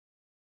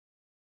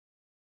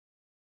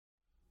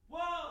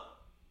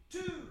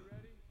Hello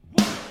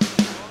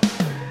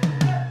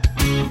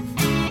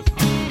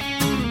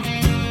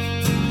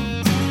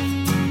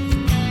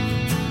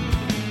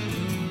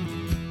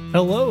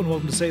and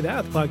welcome to Say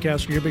That, the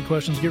podcast where your big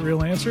questions get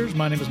real answers.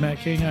 My name is Matt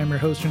King. I'm your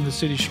host in the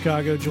city of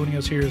Chicago. Joining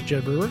us here is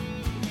Jed Brewer.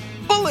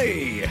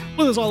 Bully!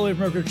 With us all the way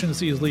from Oak Ridge,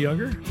 Tennessee is Lee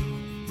Younger.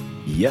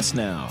 Yes,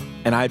 now.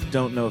 And I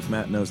don't know if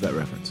Matt knows that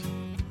reference.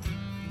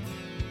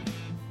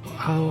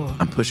 Oh,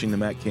 I'm pushing the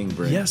Matt King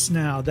brain. yes,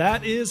 now.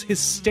 That is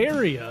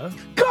Hysteria.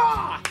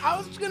 God! I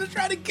was going to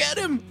try to get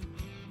him.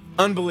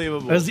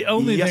 Unbelievable. That's the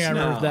only Yes, thing I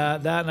remember now.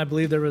 of that. And I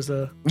believe there was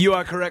a... You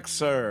are correct,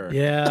 sir.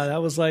 Yeah,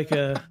 that was like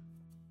a...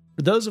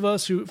 For those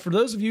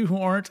of you who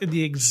aren't in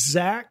the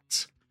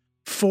exact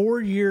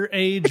 4-year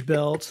age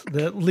belt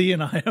that Lee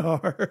and I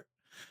are,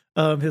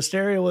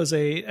 Hysteria was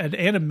an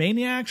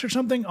Animaniacs or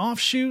something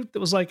offshoot that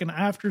was like an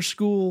after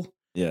school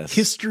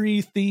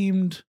history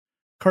themed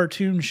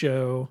cartoon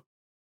show.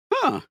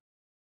 Huh.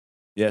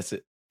 Yes,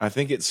 I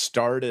think it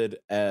started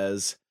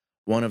as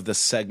one of the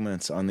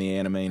segments on the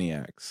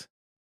Animaniacs.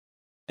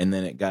 And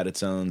then it got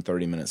its own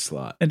 30-minute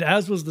slot. And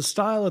as was the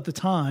style at the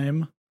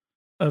time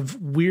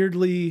of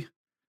weirdly...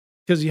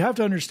 Because you have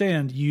to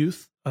understand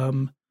youth.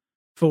 Now,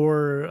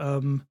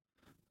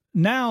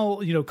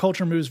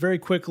 culture moves very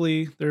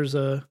quickly. There's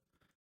a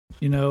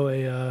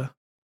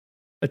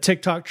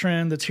TikTok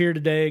trend that's here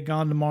today,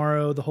 gone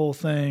tomorrow. The whole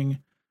thing.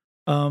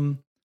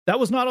 That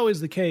was not always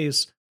the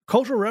case.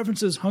 Cultural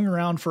references hung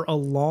around for a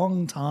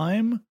long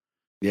time.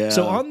 Yeah.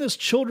 So on this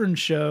children's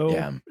show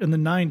in the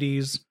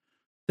 90s,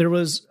 there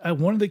was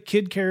one of the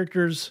kid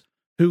characters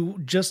who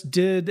just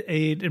did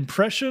an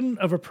impression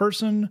of a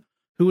person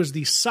who was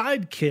the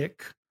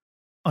sidekick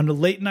on a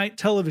late night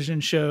television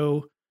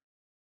show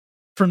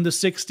from the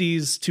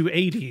 60s to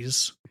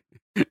 80s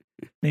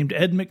named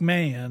Ed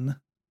McMahon.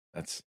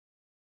 That's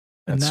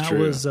that true.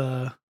 was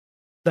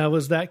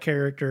that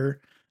character.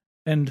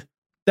 And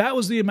that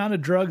was the amount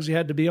of drugs you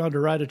had to be on to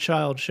write a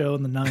child show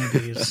in the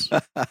 90s.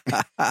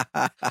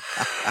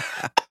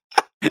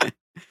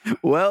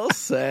 Well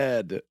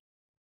said.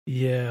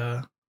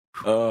 Yeah.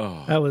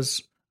 Oh. That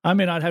was... I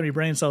may not have any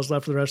brain cells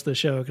left for the rest of the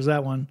show because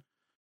that one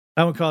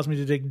caused me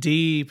to dig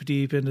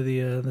deep into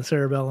the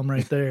cerebellum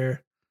right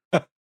there.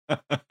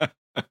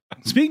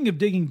 Speaking of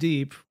digging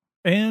deep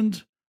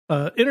and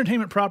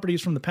entertainment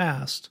properties from the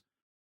past,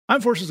 I'm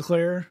forced to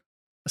declare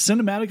a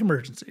cinematic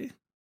emergency.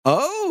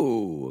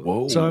 Oh.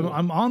 Whoa. So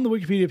I'm on the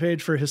Wikipedia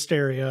page for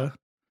Hysteria,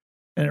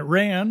 and it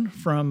ran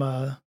from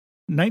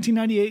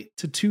 1998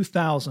 to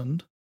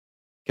 2000.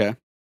 Okay.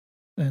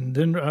 And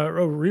then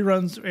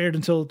reruns aired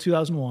until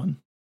 2001.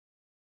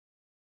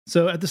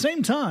 So at the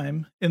same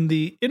time, in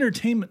the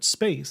entertainment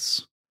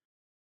space,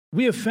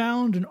 we have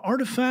found an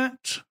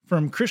artifact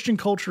from Christian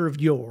culture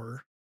of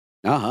yore.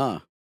 Uh-huh.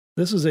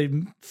 This is a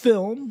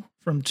film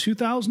from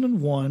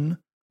 2001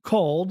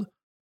 called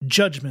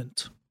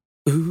Judgment.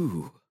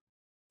 Ooh.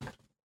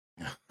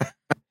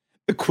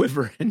 The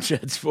quiver in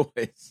Jed's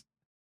voice.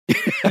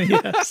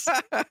 Yes.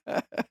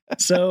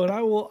 So, and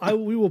I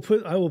will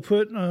put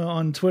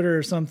on Twitter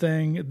or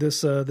something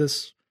this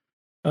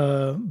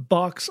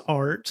box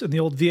art in the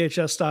old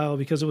VHS style,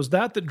 because it was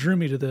that drew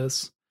me to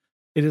this.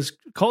 It is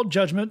called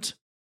Judgment,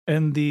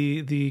 and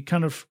the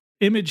kind of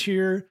image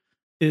here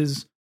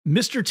is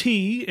Mr.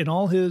 T in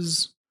all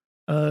his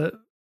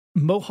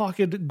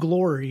mohawked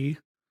glory,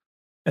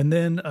 and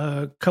then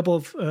a couple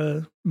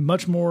of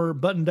much more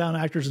buttoned down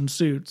actors in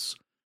suits.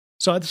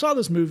 So I saw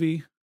this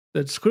movie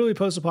that's clearly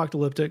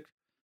post-apocalyptic,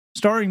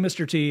 starring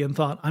Mr. T, and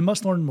thought, I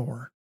must learn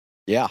more.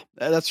 Yeah,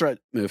 that's right.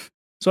 Move.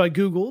 So I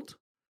Googled,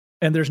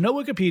 and there's no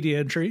Wikipedia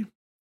entry.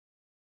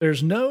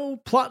 There's no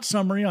plot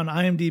summary on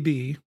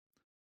IMDb.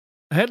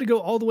 I had to go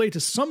all the way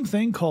to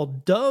something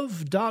called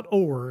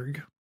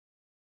dove.org,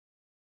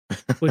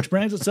 which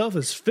brands itself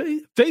as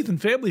faith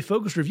and family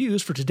focused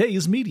reviews for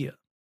today's media.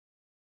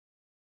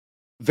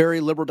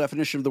 Very liberal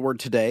definition of the word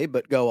today,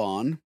 but go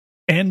on.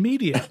 And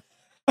media.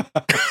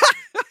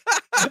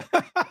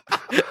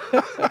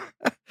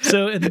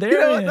 So in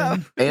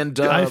therein, And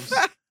doves.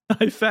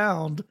 I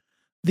found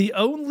the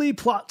only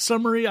plot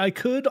summary I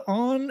could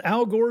on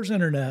Al Gore's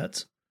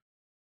internet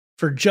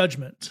for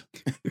Judgment.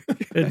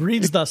 It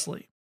reads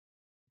thusly: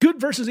 good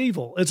versus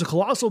evil. It's a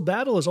colossal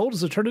battle as old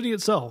as eternity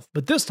itself,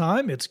 but this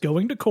time it's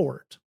going to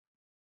court.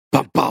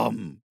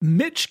 Bum.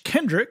 Mitch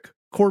Kendrick,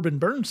 Corbin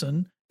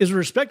Burnson, is a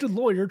respected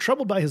lawyer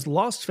troubled by his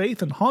lost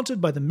faith and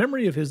haunted by the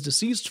memory of his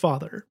deceased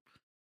father.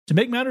 To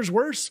make matters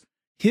worse,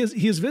 he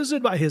is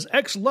visited by his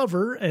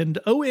ex-lover and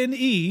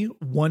ONE,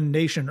 One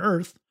Nation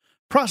Earth,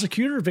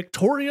 prosecutor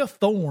Victoria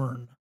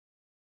Thorne.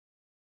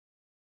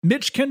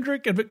 Mitch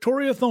Kendrick and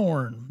Victoria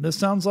Thorne. This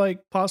sounds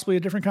like possibly a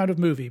different kind of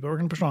movie, but we're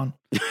going to push on.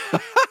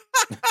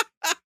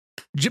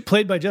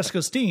 Played by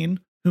Jessica Steen,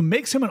 who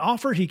makes him an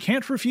offer he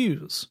can't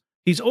refuse.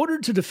 He's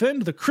ordered to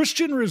defend the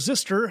Christian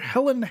resistor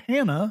Helen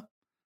Hanna,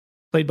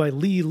 played by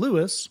Lee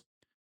Lewis,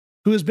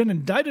 who has been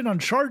indicted on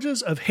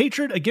charges of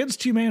hatred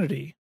against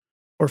humanity,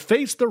 or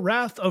face the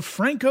wrath of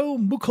Franco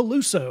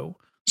Mucoluso,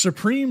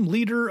 supreme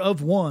leader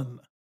of One.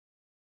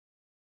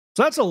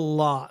 So that's a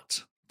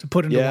lot to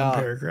put into one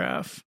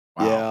paragraph.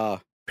 Wow. Yeah.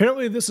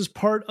 Apparently this is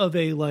part of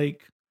a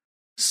like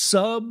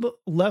sub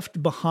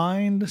Left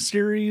Behind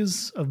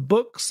series of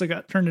books that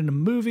got turned into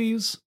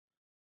movies.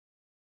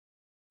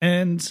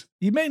 And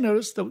you may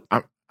notice that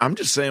I'm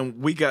just saying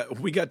we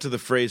got to the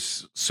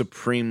phrase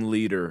supreme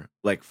leader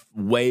like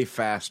way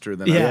faster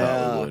than I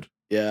thought we would.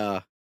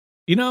 Yeah.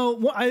 You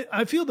know,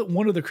 I feel that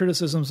one of the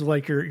criticisms of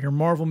like your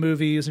Marvel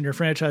movies and your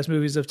franchise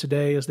movies of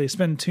today is they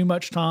spend too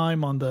much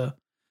time on the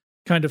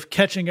kind of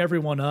catching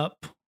everyone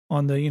up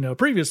on the, you know,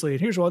 previously,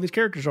 and here's what all these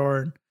characters are.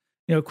 And,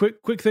 you know,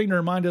 quick thing to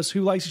remind us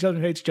who likes each other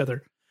and hates each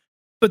other.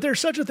 But there's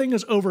such a thing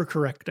as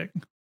overcorrecting.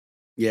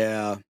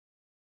 Yeah.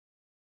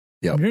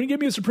 Yep. If you're going to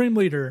give me a supreme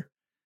leader,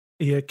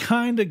 you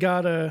kind of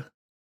got to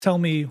tell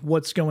me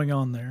what's going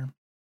on there.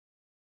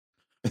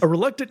 A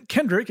reluctant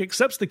Kendrick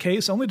accepts the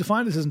case only to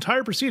find that his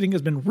entire proceeding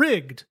has been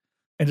rigged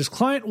and his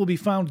client will be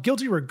found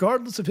guilty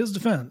regardless of his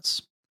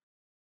defense.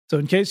 So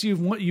in case you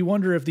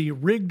wonder if the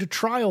rigged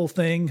trial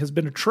thing has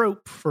been a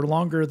trope for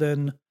longer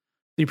than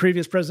the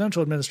previous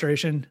presidential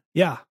administration,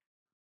 yeah,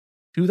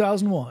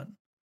 2001.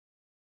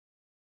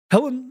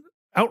 Helen,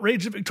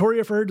 outraged at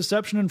Victoria for her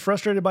deception and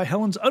frustrated by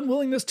Helen's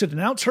unwillingness to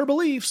denounce her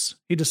beliefs,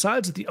 he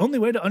decides that the only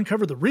way to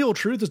uncover the real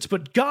truth is to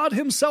put God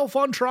himself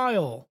on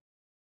trial.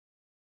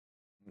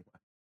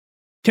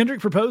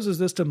 Kendrick proposes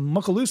this to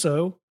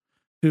Macaluso,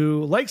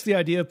 who likes the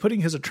idea of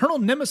putting his eternal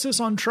nemesis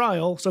on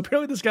trial. So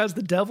apparently this guy's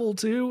the devil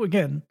too.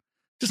 Again,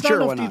 just not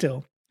enough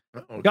detail.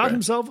 Okay. God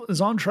himself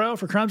is on trial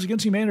for crimes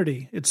against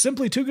humanity. It's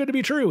simply too good to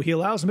be true. He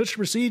allows Mitch to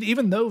proceed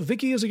even though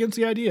Vicky is against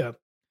the idea.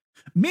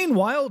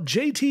 Meanwhile,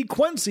 JT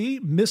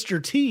Quincy,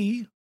 Mr.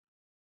 T,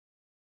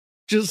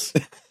 just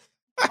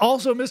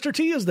also Mr.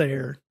 T is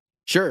there.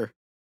 Sure.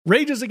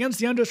 Rages against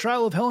the unjust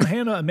trial of Helen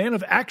Hanna, a man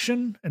of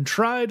action and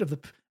tired of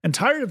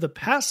the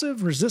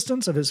passive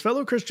resistance of his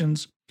fellow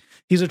Christians.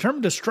 He's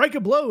determined to strike a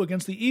blow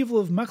against the evil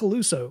of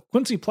Macaluso.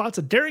 Quincy plots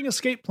a daring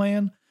escape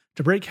plan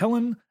to break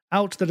Helen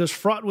out that is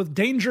fraught with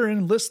danger and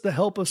enlists the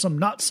help of some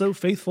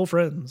not-so-faithful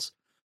friends.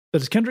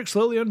 But as Kendrick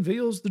slowly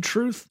unveils the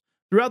truth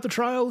throughout the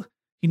trial,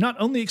 he not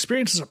only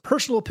experiences a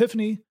personal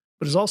epiphany,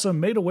 but is also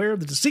made aware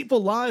of the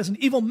deceitful lies and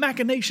evil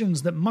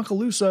machinations that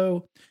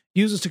Macaluso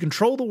uses to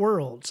control the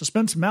world.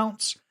 Suspense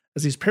mounts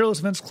as these perilous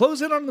events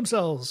close in on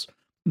themselves,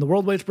 and the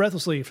world waits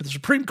breathlessly for the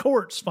Supreme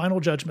Court's final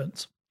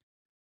judgment.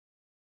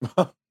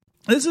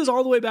 This is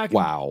all the way back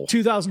in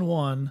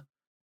 2001,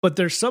 but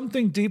there's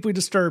something deeply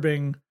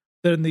disturbing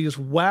that in these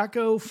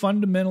wacko,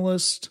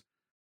 fundamentalist,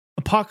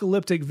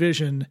 apocalyptic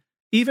vision,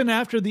 even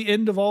after the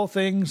end of all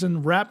things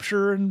and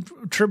rapture and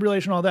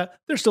tribulation, all that,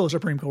 there's still a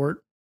Supreme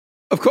Court.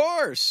 Of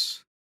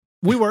course.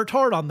 We worked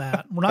hard on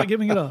that. We're not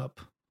giving it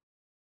up.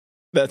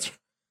 That's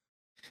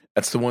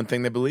the one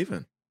thing they believe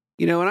in.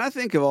 You know, when I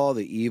think of all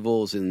the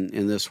evils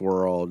in this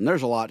world, and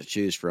there's a lot to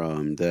choose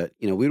from that,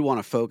 you know, we'd want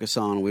to focus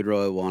on, we'd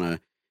really want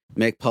to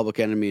make public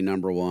enemy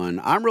number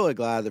one. I'm really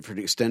glad that for an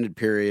extended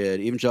period,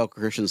 evangelical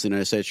Christians in the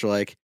United States are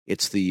like,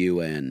 it's the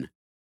UN.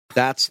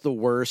 That's the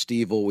worst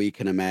evil we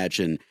can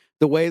imagine.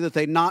 The way that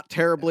they not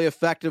terribly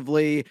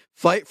effectively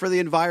fight for the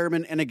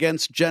environment and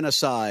against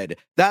genocide.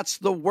 That's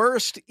the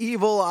worst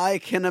evil I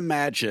can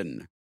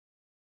imagine.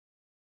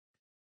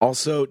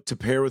 Also, to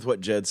pair with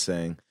what Jed's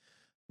saying,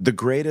 the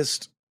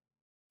greatest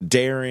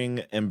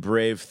daring and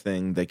brave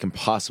thing they can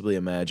possibly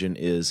imagine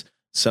is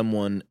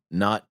someone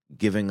not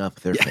giving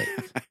up their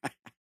faith.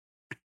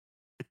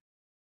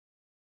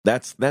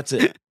 That's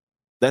it.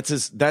 That's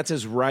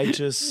as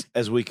righteous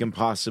as we can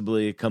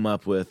possibly come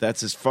up with.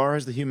 That's as far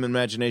as the human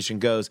imagination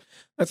goes.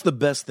 That's the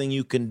best thing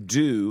you can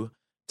do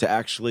to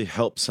actually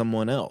help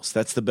someone else.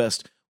 That's the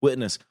best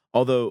witness.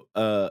 Although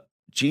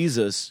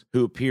Jesus,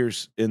 who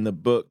appears in the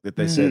book that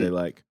they say they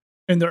like.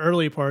 In the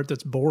early part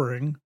that's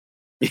boring.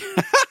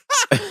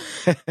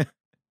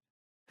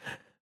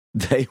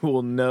 They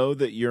will know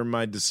that you're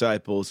my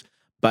disciples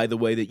by the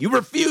way that you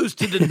refuse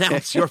to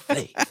denounce your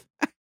faith.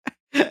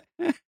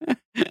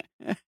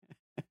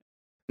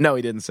 No,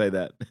 he didn't say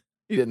that.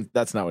 He didn't.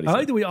 That's not what he said. I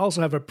like that we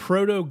also have a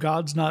proto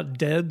God's Not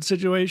Dead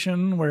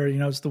situation where, you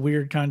know, it's the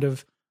weird kind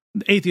of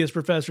atheist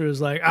professor is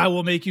like, I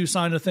will make you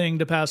sign a thing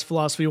to pass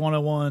Philosophy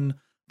 101,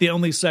 the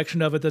only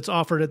section of it that's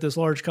offered at this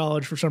large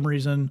college for some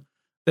reason,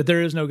 that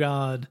there is no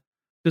God.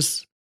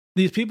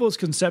 These people's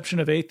conception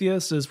of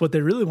atheists is what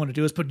they really want to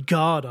do is put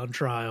God on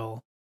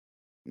trial.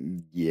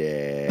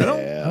 Yeah. I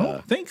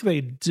don't think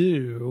they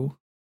do.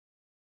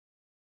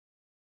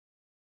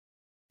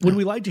 Would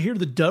we like to hear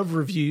the Dove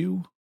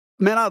review?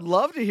 Man, I'd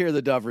love to hear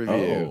the Dove review.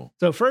 Oh.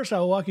 So first,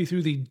 I'll walk you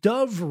through the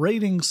Dove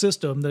rating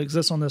system that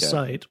exists on this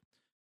site.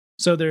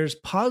 So there's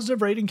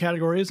positive rating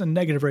categories and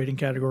negative rating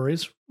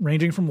categories,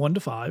 ranging from 1 to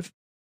 5.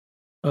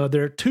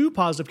 There are 2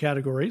 positive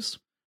categories,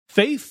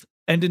 faith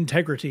and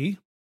integrity.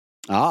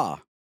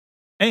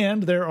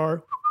 And there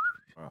are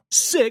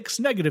 6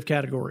 negative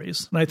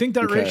categories. And I think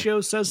that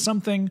ratio says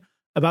something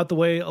about the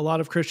way a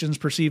lot of Christians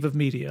perceive of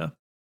media.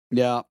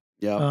 Yeah.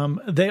 Yeah.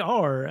 They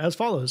are as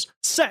follows: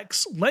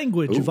 sex,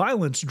 language,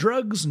 violence,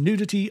 drugs,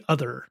 nudity,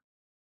 other.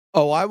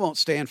 Oh, I won't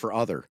stand for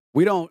other.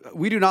 We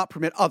do not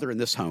permit other in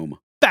this home.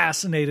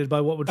 fascinated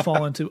by what would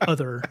fall into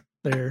other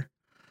there.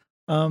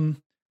 And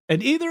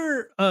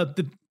either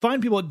the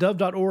fine people at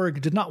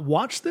dove.org did not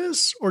watch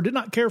this or did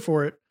not care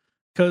for it,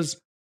 because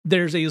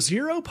there's a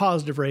 0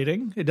 positive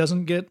rating. It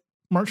doesn't get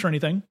marked for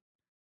anything.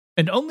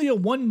 And only a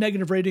 1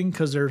 negative rating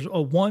because there's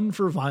a 1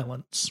 for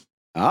violence.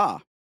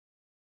 Dove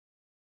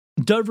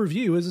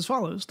review is as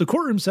follows. The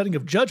courtroom setting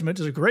of Judgment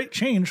is a great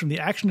change from the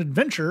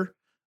action-adventure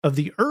of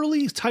the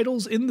early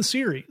titles in the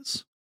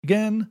series.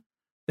 Again,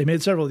 they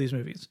made several of these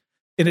movies.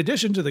 In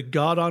addition to the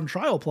God on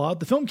trial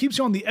plot, the film keeps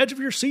you on the edge of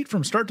your seat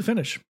from start to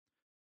finish.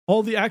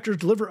 All the actors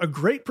deliver a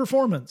great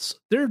performance.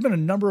 There have been a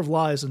number of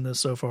lies in this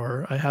so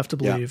far, I have to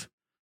believe.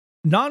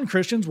 Yeah.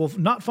 Non-Christians will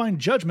not find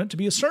Judgment to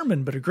be a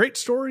sermon, but a great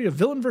story of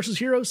villain versus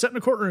hero set in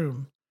a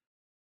courtroom.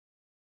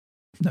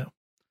 No.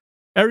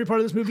 Every part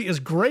of this movie is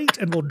great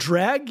and will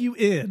drag you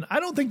in. I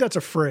don't think that's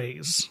a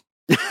phrase.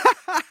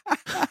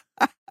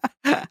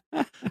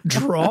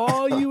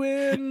 Draw you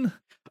in?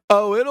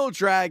 Oh, it'll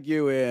drag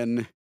you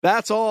in.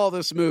 That's all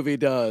this movie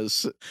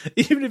does.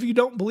 Even if you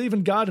don't believe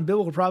in God and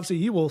biblical prophecy,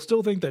 you will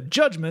still think that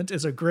Judgment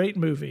is a great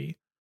movie.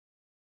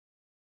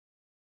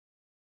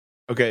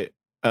 Okay,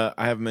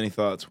 I have many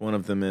thoughts. One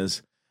of them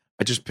is,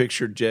 I just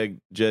pictured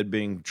Jed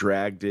being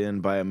dragged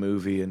in by a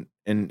movie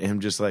and him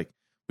just like,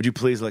 would you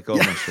please let go of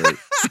my shirt?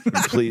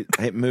 Please,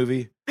 hey,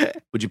 movie,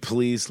 would you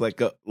please let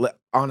go?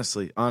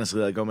 Honestly,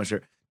 let go of my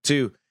shirt.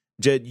 2,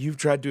 Jed, you've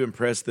tried to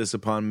impress this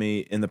upon me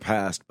in the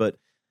past, but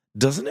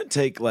doesn't it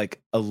take like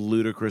a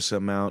ludicrous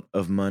amount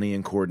of money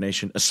and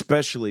coordination,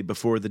 especially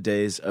before the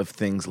days of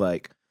things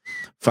like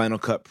Final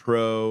Cut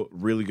Pro,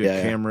 really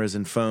good cameras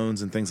and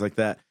phones and things like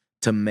that,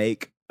 to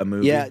make a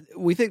movie? Yeah,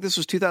 we think this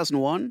was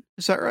 2001.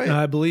 Is that right?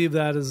 I believe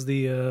that is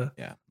the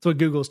that's what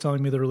Google's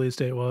telling me the release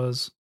date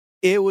was.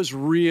 It was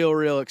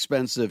real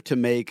expensive to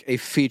make a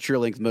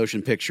feature-length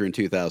motion picture in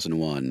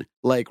 2001.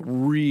 Like,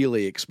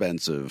 really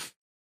expensive.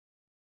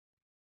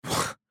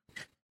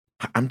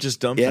 I'm just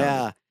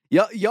dumbfounded.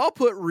 Yeah. Y'all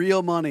put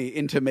real money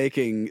into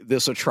making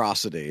this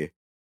atrocity.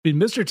 I mean,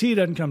 Mr. T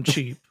doesn't come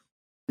cheap.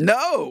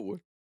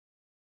 No!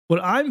 What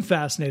I'm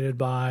fascinated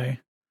by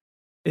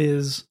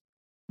is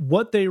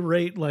what they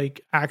rate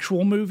like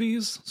actual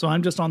movies. So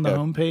I'm just on the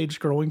homepage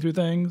scrolling through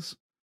things.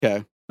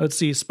 Okay. Let's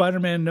see.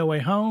 Spider-Man No Way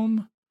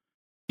Home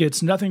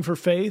gets nothing for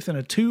faith and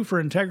a 2 for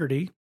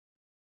integrity.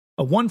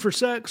 A 1 for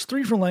sex,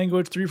 3 for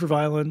language, 3 for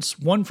violence,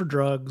 1 for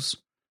drugs,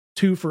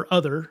 2 for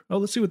other. Oh,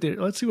 let's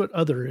see what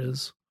other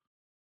is.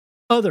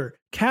 Other,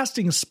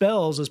 casting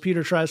spells as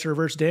Peter tries to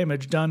reverse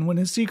damage done when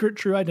his secret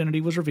true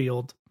identity was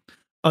revealed.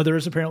 Other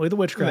is apparently the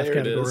witchcraft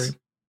category.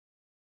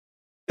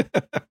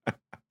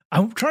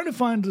 I'm trying to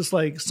find just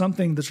like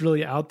something that's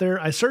really out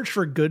there. I searched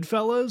for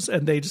Goodfellas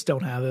and they just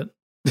don't have it.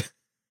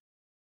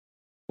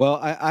 Well,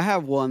 I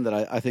have one that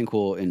I think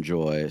we'll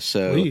enjoy.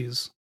 So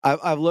please.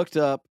 I've looked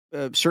up,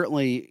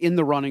 certainly in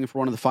the running for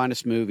one of the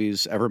finest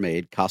movies ever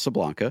made,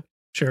 Casablanca.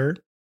 Sure.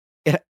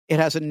 It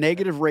has a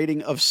negative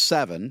rating of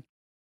 7.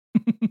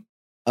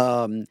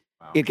 Wow.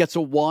 It gets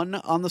a 1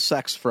 on the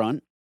sex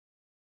front,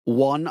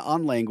 1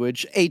 on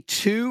language, a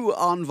 2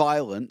 on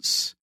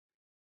violence,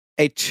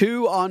 a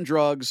 2 on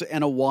drugs,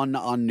 and a 1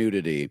 on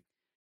nudity.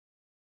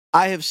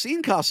 I have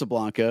seen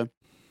Casablanca.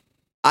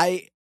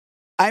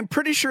 I'm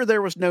pretty sure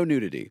there was no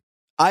nudity.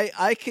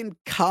 I can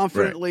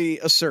confidently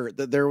assert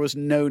that there was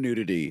no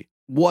nudity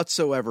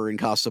whatsoever in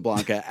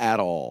Casablanca at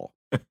all.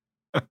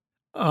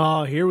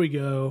 Oh, here we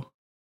go.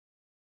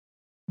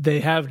 They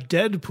have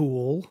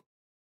Deadpool.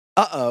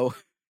 Uh-oh.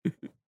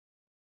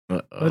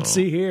 Let's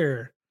see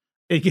here.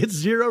 It gets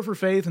 0 for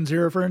faith and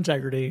 0 for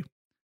integrity.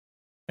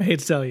 I hate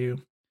to tell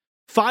you.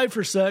 5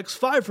 for sex,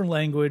 5 for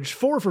language,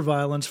 4 for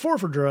violence, 4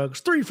 for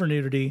drugs, 3 for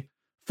nudity,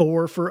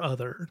 4 for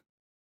other.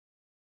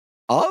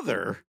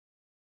 Other?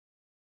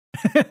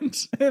 and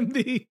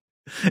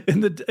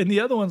the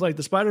other ones, like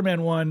the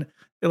Spider-Man one,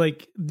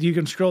 like you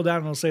can scroll down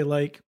and it'll say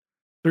like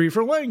 3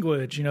 for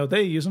language. You know,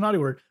 they use a naughty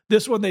word.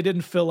 This one they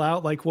didn't fill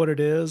out like what it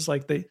is.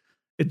 Like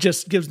it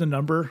just gives the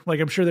number. Like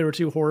I'm sure they were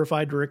too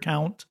horrified to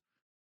recount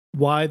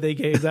why they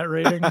gave that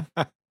rating.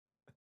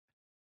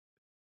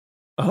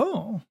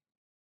 Oh.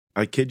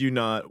 I kid you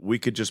not, we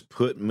could just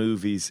put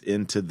movies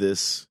into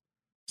this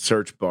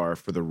search bar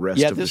for the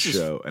rest of the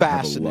show and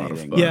have a lot of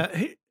fun.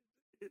 Yeah.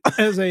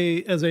 As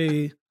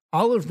a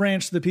olive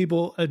branch to the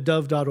people at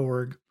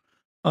dove.org,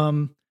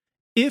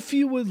 if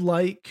you would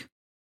like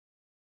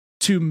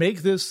to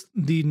make this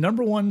the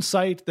number one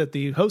site that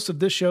the hosts of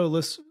this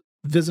show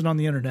visit on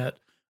the internet,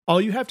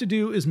 all you have to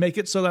do is make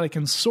it so that I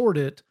can sort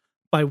it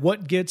by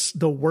what gets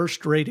the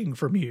worst rating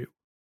from you.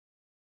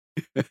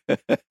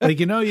 Like,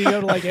 you know, you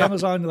go to like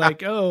Amazon,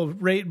 like, oh,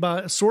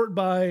 sort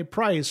by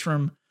price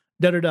from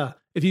da-da-da.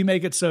 If you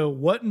make it so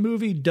what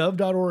movie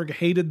dove.org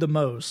hated the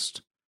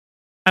most,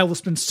 I will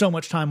spend so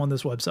much time on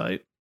this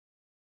website.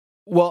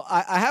 Well,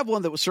 I have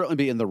one that would certainly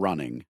be in the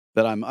running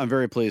that I'm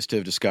very pleased to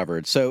have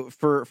discovered. So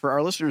for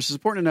our listeners, it's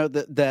important to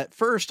note that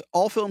first,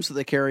 all films that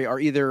they carry are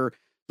either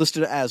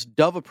listed as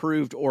Dove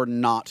approved or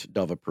not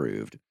Dove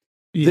approved.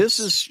 Yes. This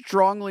is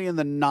strongly in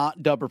the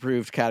not Dove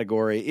approved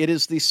category. It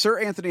is the Sir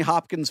Anthony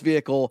Hopkins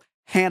vehicle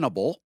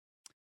Hannibal.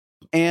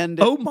 And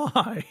oh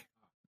my.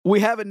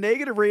 We have a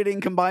negative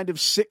rating combined of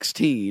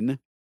 16,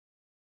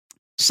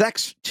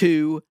 sex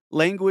 2,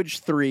 language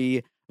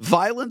 3,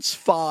 violence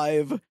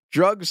 5,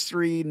 drugs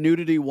 3,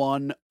 nudity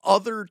 1,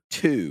 other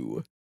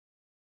 2.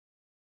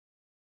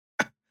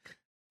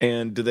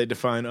 And do they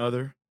define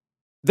other?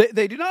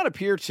 They do not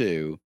appear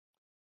to.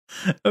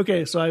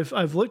 Okay, so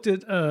I've looked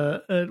at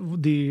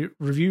the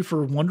review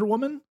for Wonder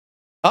Woman,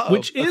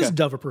 which is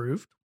Dove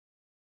approved.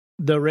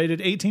 The rated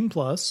 18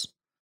 plus.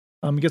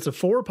 Gets a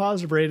 4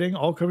 positive rating,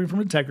 all coming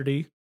from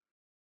integrity,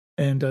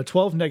 and a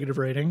 12 negative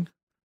rating.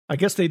 I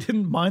guess they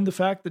didn't mind the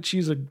fact that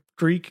she's a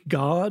Greek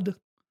god.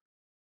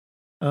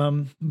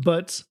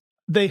 But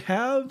they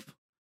have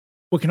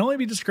what can only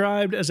be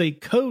described as a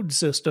code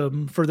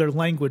system for their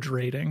language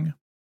rating.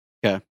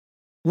 Okay.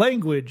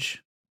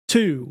 Language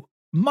 2,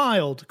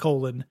 mild,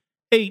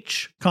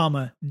 H,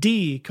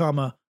 D,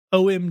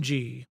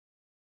 OMG.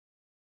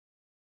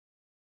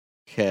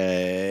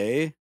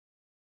 Okay.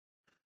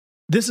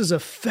 This is a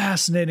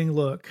fascinating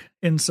look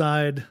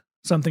inside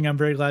something I'm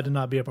very glad to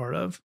not be a part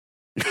of.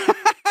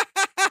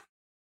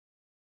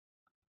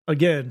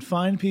 Again,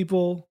 find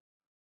people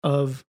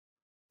of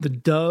the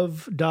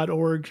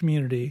dove.org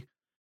community.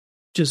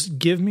 Just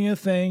give me a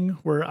thing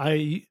where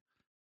I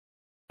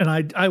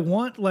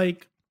want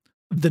like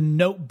the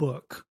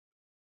notebook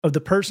of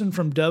the person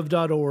from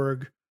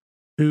dove.org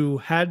who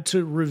had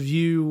to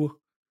review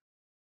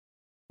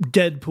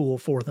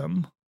Deadpool for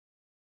them.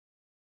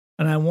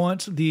 And I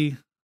want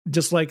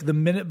just like the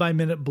minute by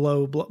minute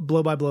blow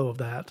by blow of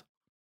that.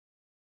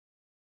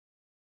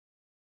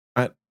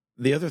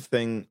 The other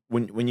thing,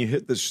 when you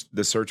hit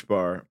the search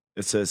bar,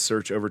 it says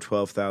search over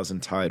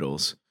 12,000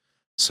 titles.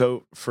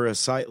 So for a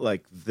site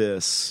like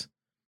this,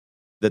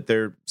 that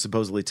they're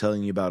supposedly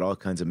telling you about all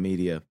kinds of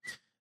media,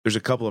 there's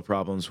a couple of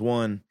problems.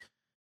 One,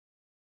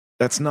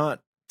 that's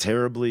not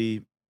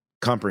terribly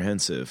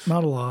comprehensive.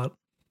 Not a lot.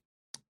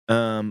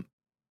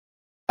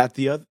 At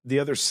the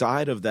other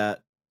side of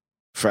that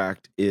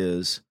fact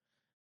is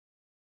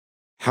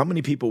how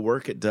many people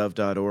work at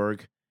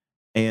dove.org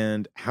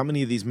and how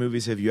many of these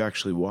movies have you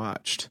actually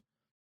watched?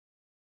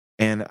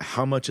 And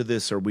how much of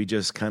this are we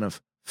just kind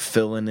of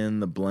filling in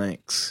the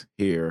blanks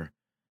here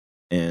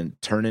and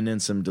turning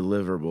in some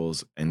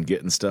deliverables and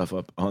getting stuff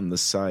up on the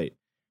site?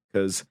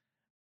 Because,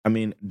 I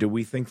mean, do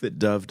we think that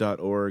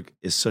dove.org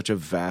is such a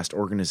vast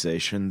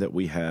organization that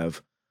we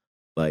have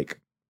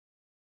like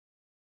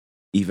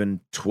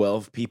even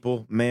 12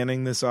 people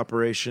manning this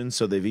operation,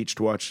 so they've each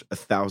watched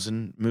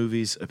 1,000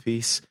 movies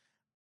apiece?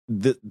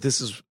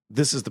 This is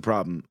the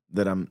problem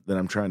that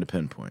I'm trying to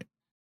pinpoint.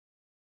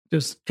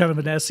 Just kind of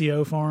an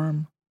SEO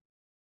farm.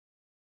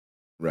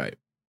 Right.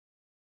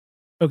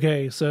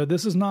 Okay, so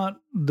this is not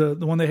the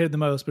one they hated the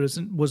most, but it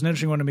was an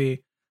interesting one to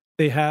me.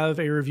 They have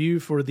a review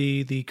for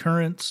the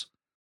current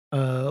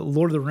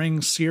Lord of the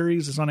Rings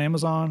series. It's on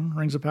Amazon,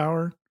 Rings of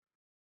Power.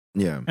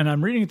 Yeah. And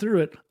I'm reading through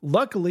it.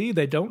 Luckily,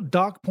 they don't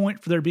dock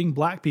point for there being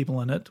black people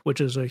in it,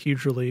 which is a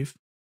huge relief.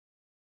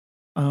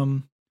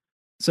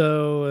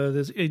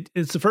 So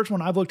it's the first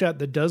one I've looked at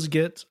that does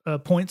get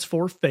points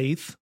for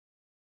faith.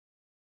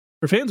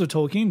 For fans of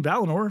Tolkien,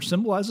 Valinor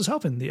symbolizes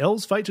Helfin. The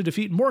elves fight to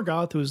defeat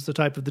Morgoth, who is the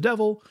type of the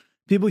devil.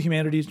 People of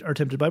humanity are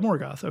tempted by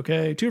Morgoth.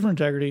 Okay, 2 for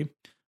integrity,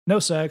 no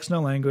sex, no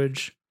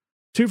language.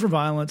 2 for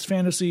violence,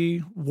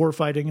 fantasy, war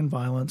fighting, and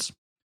violence.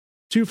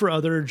 2 for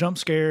other, jump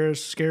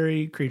scares,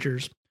 scary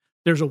creatures.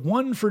 There's a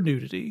 1 for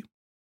nudity.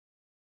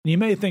 And you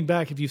may think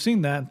back if you've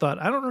seen that and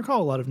thought, I don't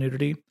recall a lot of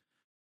nudity.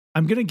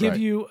 I'm going to give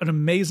you an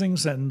amazing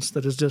sentence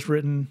that is just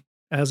written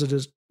as it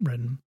is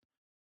written.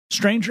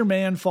 Stranger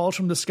man falls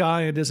from the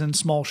sky and is in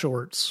small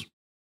shorts.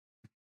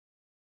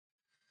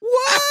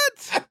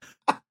 What?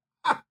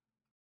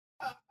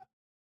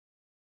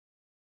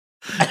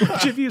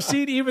 Which, if you've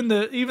seen even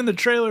the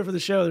trailer for the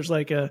show, there's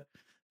like a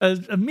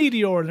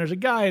meteor and there's a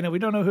guy in it. We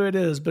don't know who it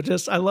is, but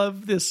just I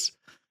love this.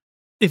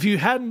 If you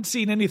hadn't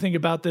seen anything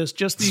about this,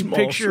 just the small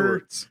picture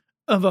shorts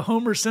of a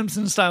Homer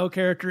Simpson style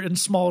character in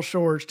small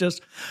shorts,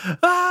 just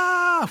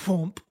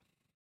whoomp.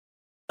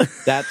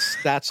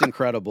 That's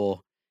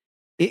incredible.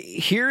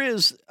 Here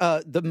is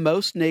the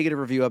most negative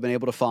review I've been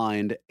able to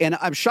find, and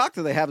I'm shocked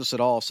that they have this at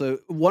all. So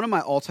one of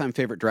my all-time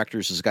favorite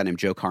directors is a guy named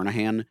Joe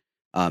Carnahan.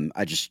 I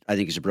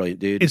think he's a brilliant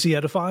dude. Is he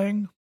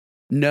edifying?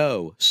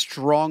 No,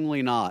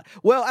 strongly not.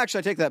 Well, actually,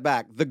 I take that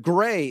back. The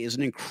Gray is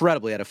an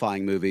incredibly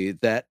edifying movie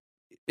that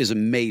is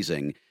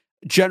amazing.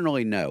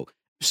 Generally, no.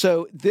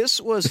 So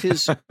this was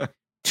his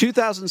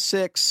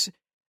 2006,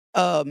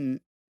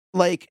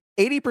 like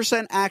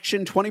 80%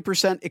 action,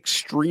 20%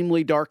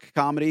 extremely dark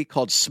comedy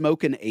called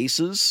Smokin'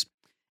 Aces.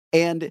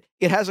 And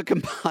it has a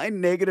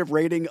combined negative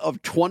rating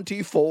of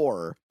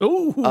 24.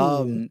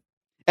 Ooh.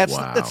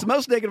 That's the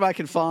most negative I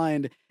can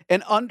find.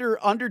 And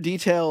under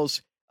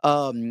details,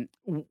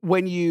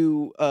 when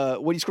you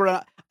scroll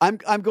down,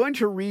 I'm going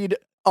to read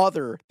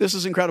other. This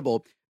is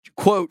incredible.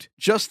 Quote,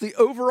 just the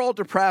overall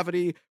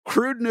depravity,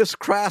 crudeness,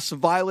 crass,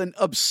 violent,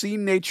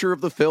 obscene nature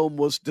of the film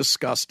was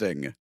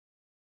disgusting.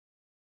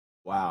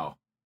 Wow.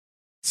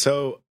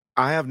 So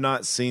I have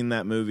not seen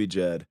that movie,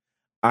 Jed.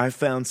 I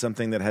found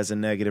something that has a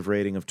negative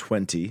rating of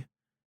 20,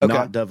 Okay.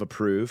 not Dove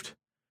approved.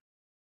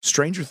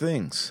 Stranger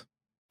Things.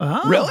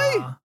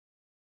 Really?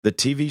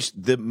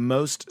 The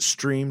most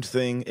streamed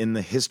thing in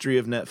the history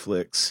of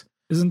Netflix.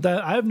 Isn't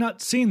that? I have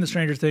not seen the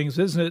Stranger Things.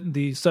 Isn't it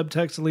the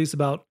subtext at least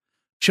about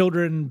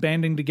children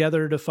banding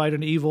together to fight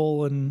an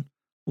evil and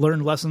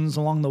learn lessons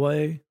along the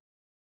way?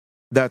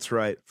 That's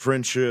right.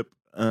 Friendship,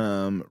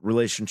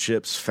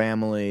 relationships,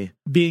 family,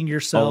 being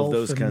yourself, all of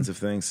those kinds of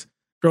things.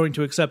 Growing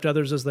to accept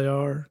others as they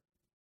are.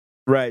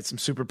 Right. Some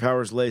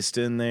superpowers laced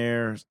in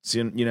there.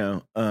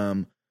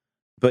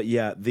 But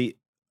yeah,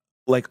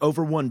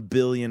 over 1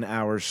 billion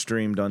hours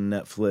streamed on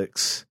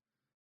Netflix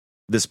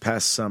this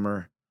past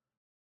summer.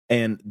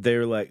 And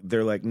they're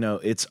like, no,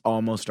 it's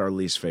almost our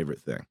least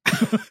favorite thing.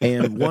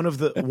 And one of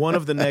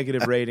the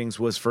negative ratings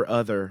was for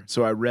other.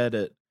 So I read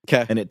it.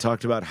 Okay. And it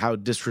talked about how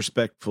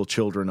disrespectful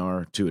children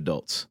are to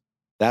adults.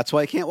 That's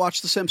why I can't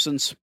watch The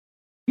Simpsons.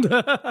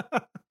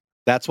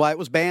 That's why it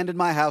was banned in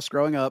my house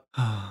growing up.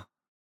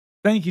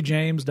 Thank you,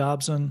 James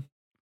Dobson.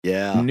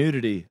 Yeah.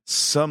 Nudity.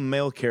 Some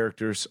male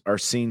characters are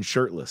seen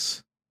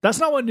shirtless. That's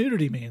not what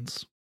nudity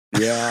means.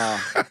 Yeah.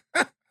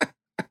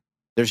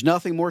 There's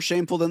nothing more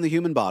shameful than the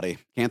human body.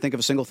 Can't think of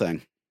a single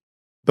thing.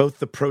 Both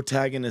the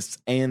protagonists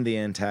and the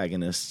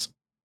antagonists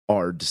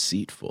are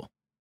deceitful.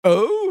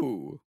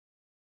 Oh.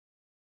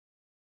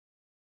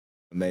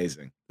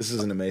 Amazing. This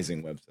is an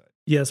amazing website.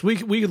 Yes, we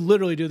could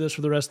literally do this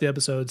for the rest of the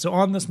episode. So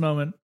on this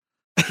moment,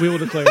 we will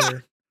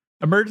declare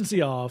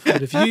emergency off.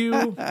 But if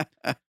you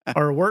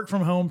are a work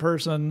from home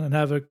person and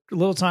have a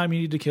little time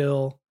you need to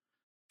kill,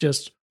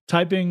 just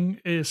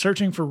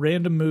searching for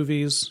random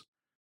movies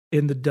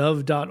in the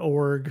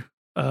dove.org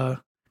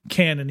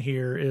canon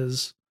here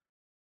is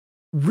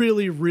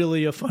really,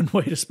 really a fun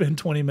way to spend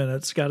 20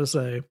 minutes, gotta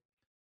say.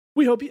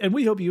 We hope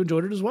you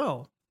enjoyed it as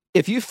well.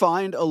 If you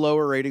find a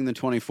lower rating than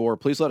 24,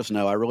 please let us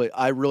know.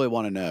 I really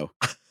want to know.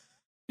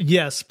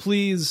 Yes,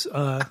 please.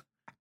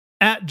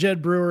 At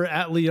Jed Brewer,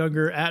 at Lee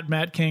Younger, at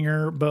Matt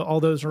Kinger, but all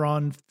those are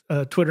on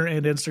Twitter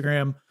and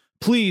Instagram.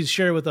 Please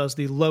share with us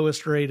the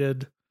lowest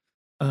rated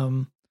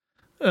dove.org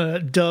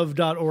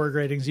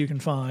ratings you can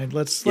find.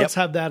 Let's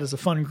have that as a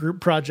fun group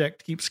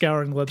project. Keep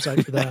scouring the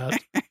website for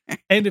that.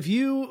 And if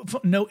you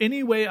know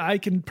any way I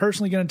can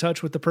personally get in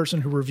touch with the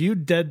person who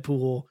reviewed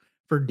Deadpool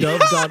for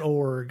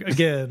dove.org,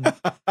 again,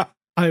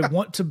 I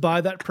want to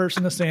buy that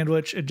person a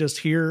sandwich and just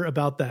hear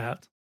about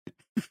that.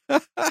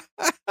 But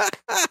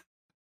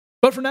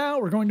for now,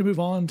 we're going to move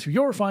on to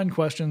your fine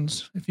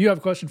questions. If you have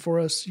a question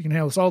for us, you can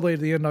handle us all the way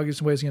to the end. I'll give you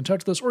some ways to get in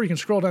touch with us, or you can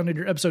scroll down to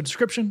your episode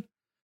description,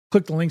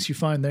 click the links you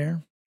find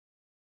there.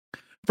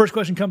 First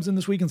question comes in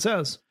this week and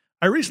says,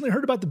 I recently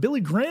heard about the Billy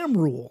Graham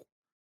rule.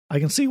 I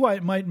can see why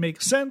it might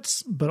make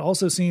sense, but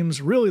also seems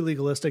really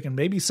legalistic and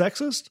maybe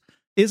sexist.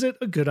 Is it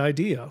a good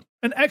idea?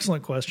 An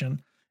excellent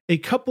question. A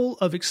couple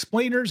of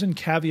explainers and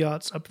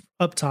caveats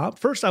up top.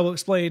 First, I will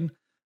explain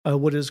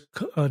what is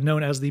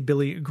known as the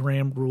Billy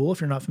Graham rule, if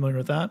you're not familiar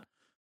with that.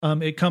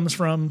 It comes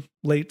from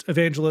late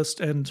evangelist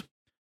and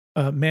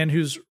man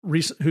whose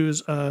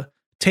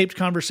taped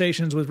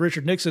conversations with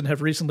Richard Nixon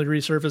have recently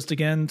resurfaced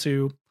again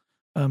to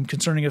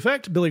concerning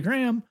effect, Billy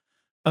Graham.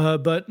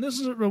 But this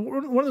is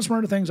one of the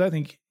smarter things I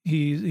think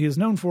he is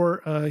known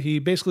for. He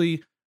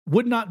basically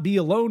would not be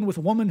alone with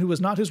a woman who was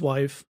not his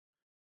wife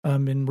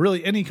in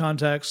really any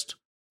context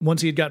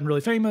once he had gotten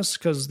really famous,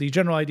 because the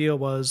general idea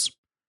was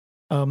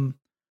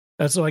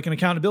that's like an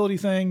accountability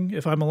thing.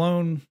 If I'm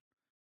alone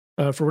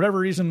for whatever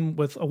reason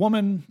with a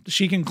woman,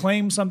 she can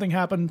claim something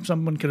happened.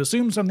 Someone could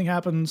assume something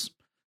happens.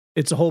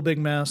 It's a whole big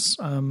mess.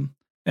 And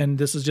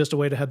this is just a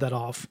way to head that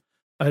off.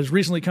 Has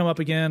recently come up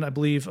again. I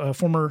believe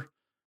former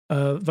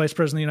Vice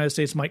President of the United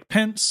States, Mike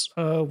Pence,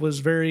 was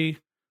very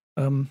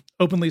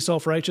openly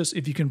self-righteous,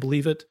 if you can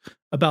believe it,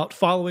 about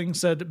following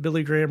said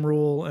Billy Graham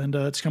rule. And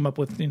it's come up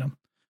with,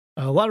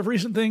 a lot of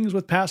recent things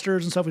with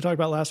pastors and stuff we talked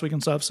about last week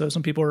and stuff. So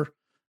some people are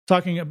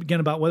talking again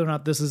about whether or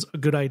not this is a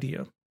good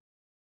idea.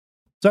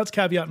 So that's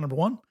caveat number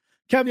one.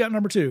 Caveat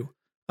number two,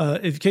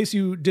 in case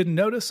you didn't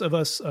notice of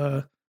us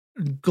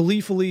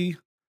gleefully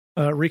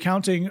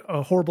recounting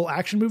horrible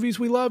action movies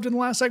we loved in the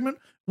last segment,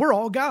 we're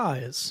all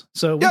guys.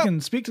 So we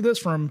can speak to this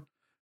from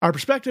our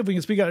perspective. We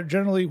can speak out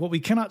generally. What we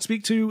cannot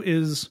speak to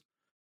is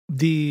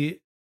the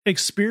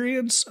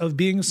experience of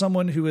being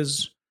someone who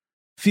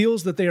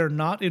feels that they are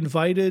not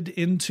invited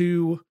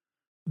into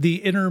the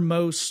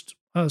innermost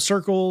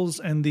circles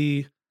and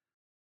the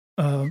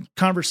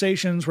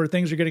conversations where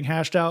things are getting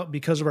hashed out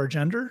because of our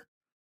gender.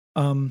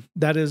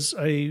 That is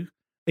a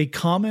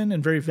common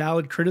and very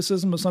valid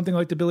criticism of something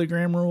like the Billy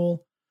Graham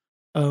rule.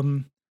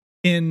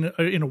 In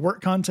a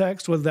work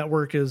context, whether that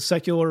work is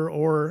secular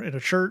or in a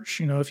church,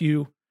 if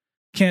you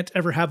can't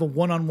ever have a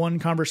one-on-one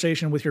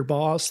conversation with your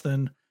boss,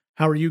 then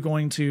how are you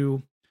going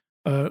to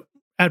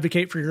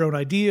advocate for your own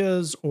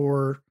ideas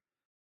or,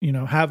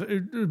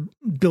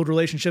 build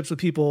relationships with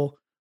people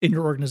in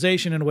your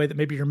organization in a way that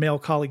maybe your male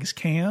colleagues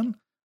can?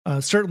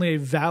 Certainly a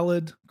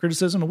valid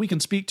criticism, and we can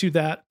speak to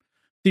that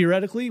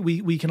theoretically.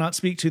 We cannot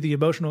speak to the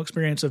emotional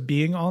experience of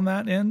being on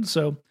that end.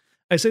 So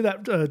I say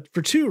that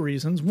for two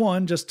reasons.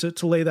 One, just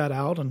to lay that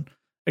out and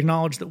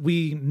acknowledge that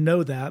we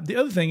know that. The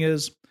other thing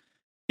is,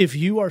 if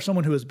you are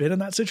someone who has been in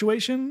that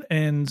situation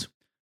and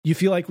you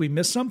feel like we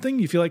missed something,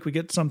 you feel like we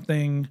get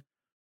something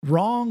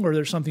wrong, or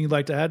there's something you'd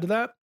like to add to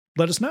that,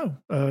 let us know.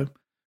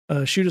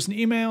 Shoot us an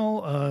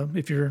email.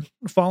 If you're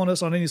following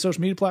us on any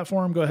social media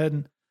platform, go ahead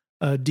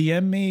and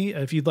DM me.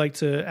 If you'd like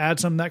to add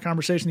some of that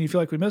conversation that you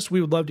feel like we missed,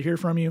 we would love to hear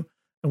from you,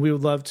 and we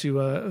would love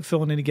to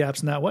fill in any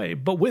gaps in that way.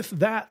 But with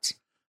that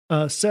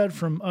said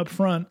from up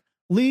front,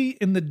 Lee,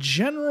 in the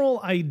general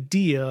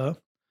idea,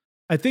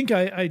 I think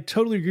I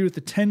totally agree with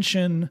the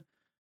tension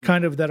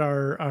kind of that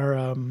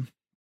our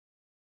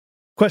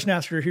question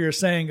asker here is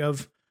saying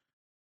of,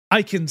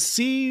 I can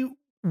see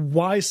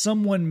why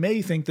someone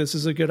may think this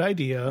is a good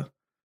idea,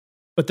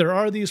 but there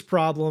are these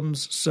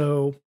problems.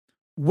 So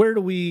where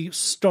do we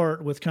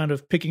start with kind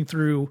of picking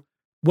through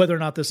whether or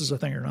not this is a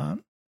thing or not?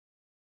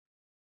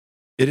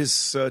 It is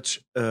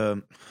such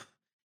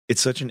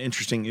it's such an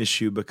interesting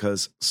issue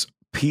because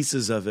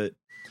pieces of it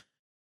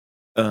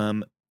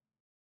from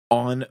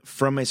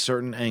a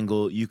certain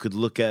angle, you could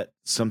look at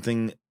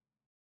something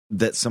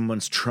that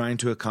someone's trying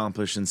to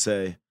accomplish and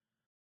say,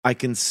 I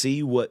can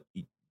see what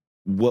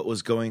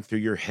was going through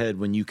your head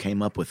when you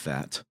came up with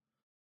that.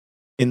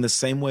 In the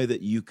same way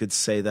that you could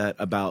say that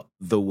about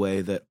the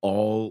way that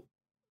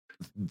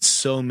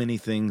so many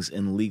things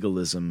in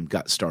legalism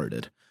got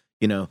started.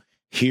 You know,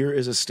 here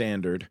is a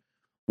standard.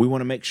 We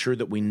want to make sure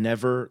that we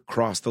never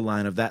cross the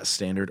line of that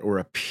standard or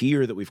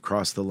appear that we've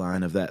crossed the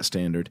line of that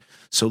standard.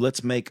 So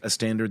let's make a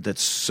standard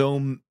that's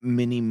so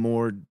many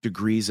more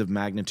degrees of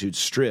magnitude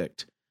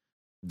strict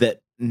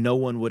that no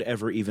one would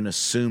ever even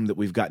assume that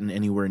we've gotten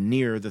anywhere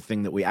near the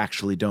thing that we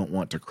actually don't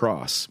want to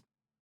cross.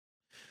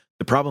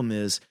 The problem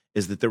is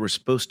that there was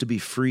supposed to be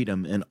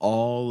freedom in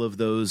all of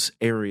those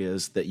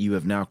areas that you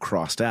have now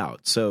crossed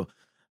out. So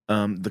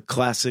the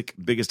classic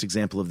biggest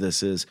example of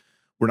this is,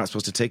 we're not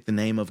supposed to take the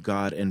name of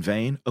God in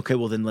vain. Okay,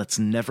 well then let's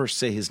never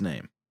say his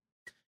name.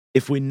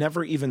 If we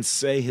never even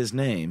say his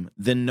name,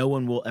 then no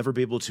one will ever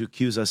be able to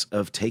accuse us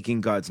of taking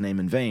God's name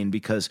in vain,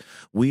 because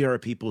we are a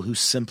people who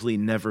simply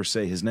never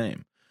say his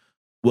name.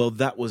 Well,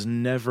 that was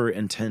never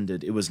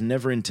intended. It was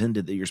never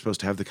intended that you're supposed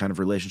to have the kind of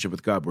relationship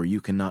with God where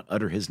you cannot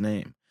utter his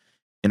name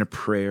in a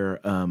prayer,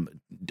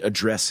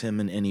 address him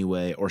in any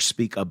way, or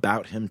speak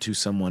about him to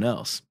someone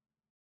else.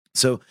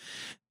 So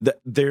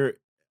there,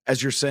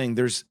 as you're saying,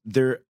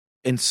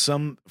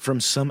 from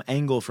some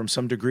angle, from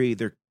some degree,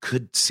 there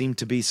could seem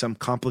to be some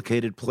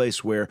complicated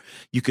place where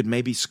you could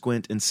maybe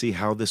squint and see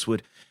how this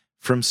would,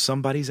 from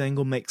somebody's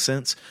angle, make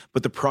sense.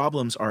 But the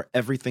problems are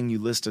everything you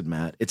listed,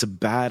 Matt. It's a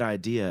bad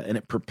idea, and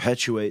it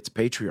perpetuates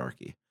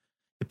patriarchy.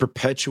 It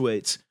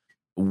perpetuates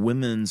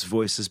women's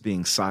voices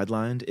being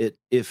sidelined.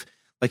 If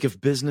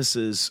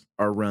businesses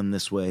are run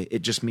this way,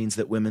 it just means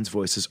that women's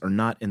voices are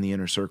not in the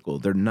inner circle.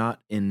 They're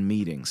not in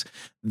meetings.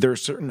 There are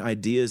certain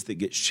ideas that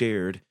get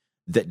shared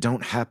that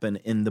don't happen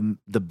in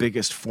the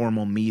biggest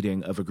formal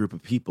meeting of a group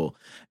of people,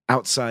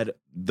 outside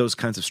those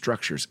kinds of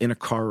structures, in a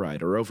car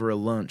ride or over a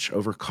lunch,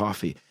 over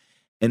coffee.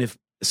 And if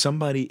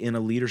somebody in a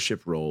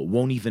leadership role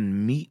won't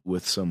even meet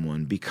with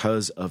someone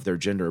because of their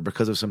gender or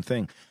because of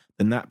something,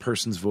 then that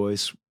person's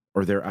voice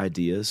or their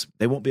ideas,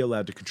 they won't be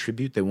allowed to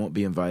contribute, they won't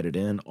be invited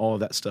in, all of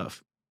that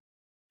stuff.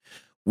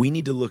 We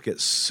need to look at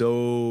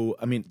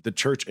the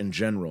church in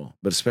general,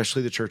 but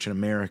especially the church in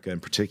America in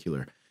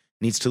particular,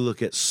 needs to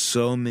look at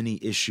so many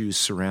issues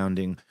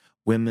surrounding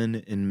women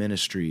in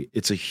ministry.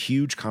 It's a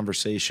huge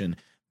conversation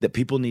that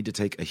people need to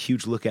take a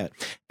huge look at.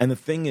 And the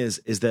thing is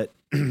that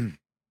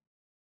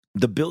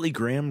the Billy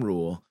Graham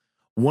rule,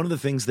 one of the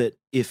things that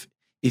if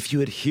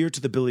you adhere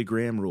to the Billy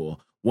Graham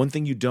rule, one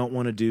thing you don't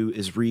want to do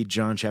is read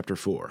John chapter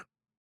 4.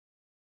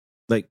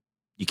 Like,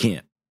 you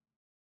can't.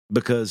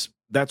 Because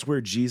that's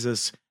where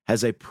Jesus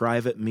has a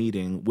private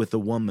meeting with a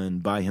woman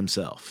by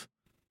himself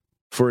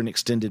for an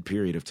extended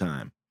period of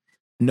time.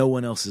 No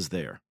one else is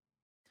there.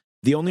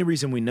 The only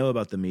reason we know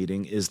about the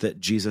meeting is that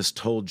Jesus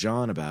told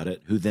John about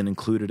it, who then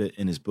included it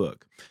in his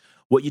book.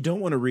 What you don't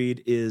want to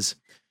read is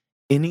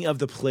any of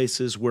the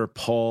places where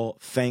Paul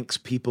thanks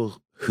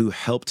people who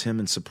helped him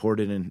and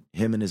supported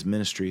him in his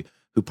ministry,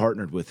 who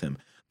partnered with him,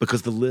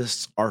 because the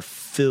lists are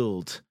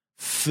filled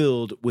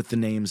with the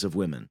names of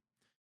women.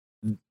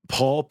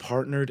 Paul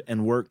partnered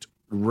and worked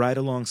right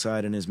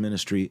alongside in his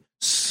ministry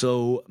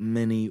so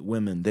many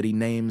women that he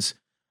names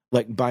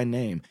like by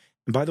name.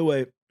 And by the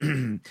way,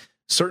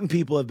 certain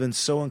people have been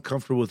so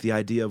uncomfortable with the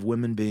idea of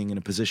women being in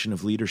a position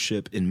of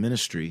leadership in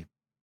ministry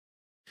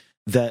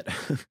that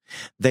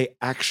they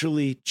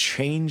actually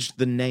changed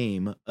the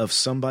name of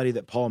somebody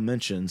that Paul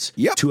mentions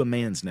to a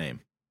man's name.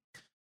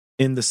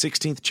 In the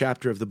 16th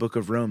chapter of the book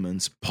of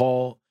Romans,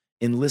 Paul,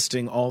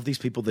 enlisting all these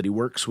people that he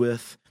works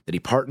with, that he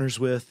partners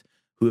with,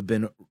 who have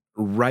been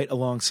right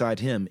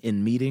alongside him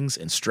in meetings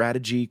and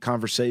strategy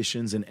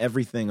conversations and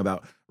everything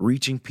about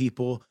reaching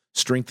people,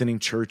 strengthening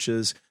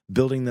churches,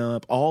 building them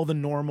up, all the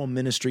normal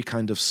ministry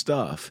kind of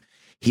stuff.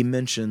 He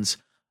mentions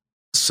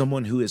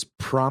someone who is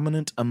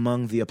prominent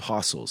among the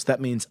apostles. That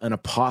means an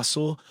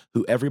apostle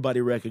who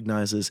everybody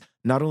recognizes.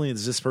 Not only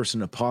is this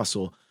person an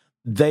apostle,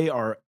 they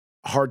are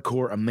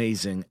hardcore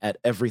amazing at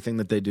everything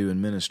that they do in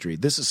ministry.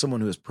 This is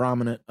someone who is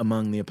prominent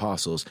among the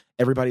apostles.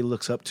 Everybody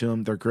looks up to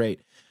them. They're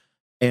great.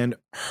 And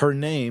her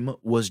name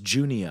was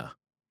Junia.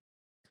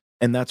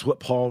 And that's what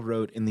Paul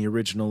wrote in the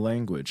original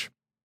language.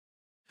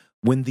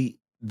 When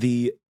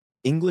the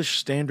English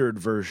Standard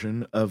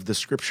Version of the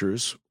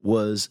Scriptures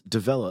was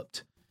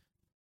developed,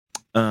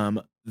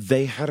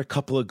 they had a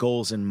couple of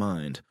goals in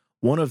mind.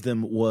 One of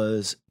them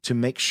was to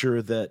make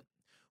sure that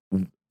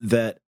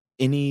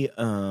any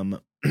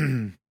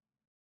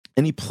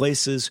any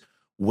places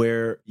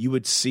where you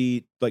would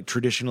see, like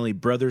traditionally,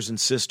 brothers and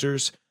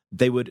sisters,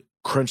 they would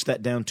crunch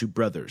that down to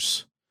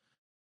brothers.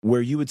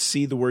 Where you would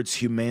see the words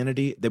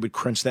humanity, they would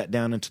crunch that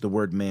down into the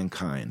word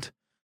mankind.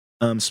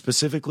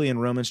 Specifically in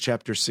Romans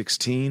chapter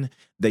 16,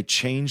 they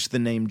changed the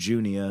name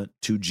Junia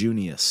to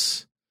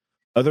Junius.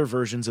 Other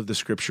versions of the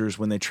scriptures,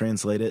 when they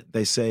translate it,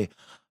 they say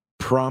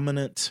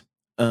prominent,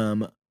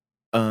 like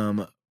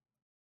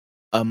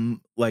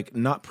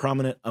not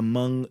prominent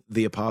among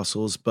the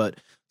apostles, but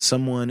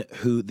someone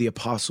who the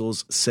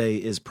apostles say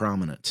is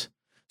prominent.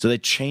 So they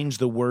change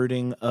the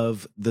wording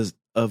of the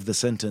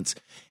sentence.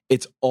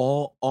 It's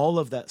all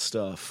of that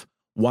stuff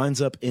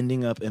winds up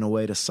ending up in a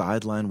way to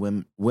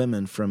sideline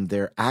women from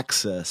their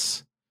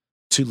access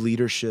to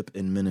leadership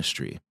in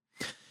ministry.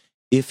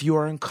 If you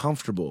are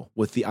uncomfortable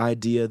with the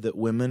idea that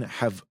women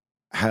have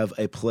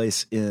a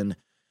place in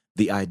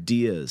the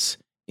ideas,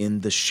 in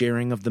the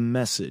sharing of the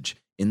message,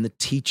 in the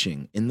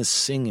teaching, in the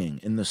singing,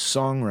 in the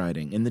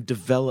songwriting, in the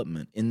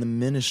development, in the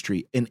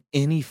ministry, in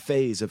any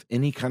phase of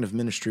any kind of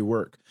ministry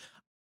work,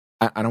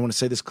 I don't want to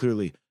say this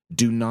clearly,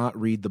 do not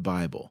read the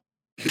Bible.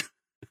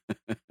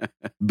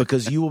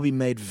 Because you will be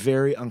made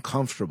very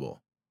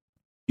uncomfortable.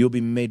 You'll be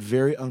made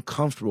very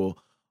uncomfortable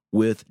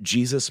with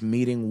Jesus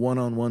meeting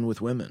one-on-one with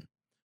women,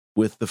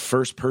 with the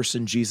first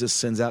person Jesus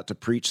sends out to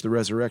preach the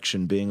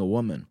resurrection being a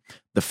woman.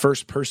 The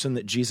first person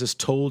that Jesus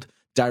told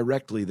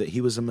directly that he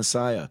was a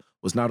Messiah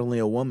was not only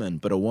a woman,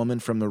 but a woman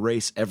from the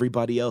race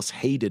everybody else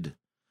hated.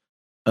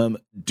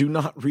 Do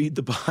not read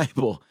the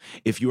Bible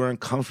if you are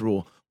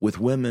uncomfortable with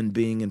women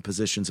being in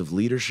positions of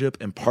leadership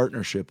and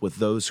partnership with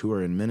those who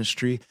are in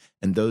ministry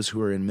and those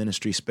who are in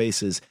ministry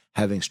spaces,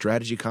 having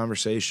strategy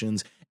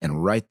conversations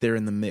and right there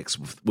in the mix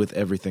with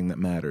everything that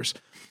matters.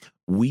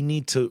 We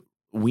need to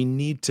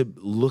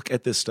look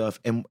at this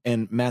stuff, and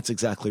Matt's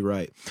exactly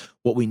right.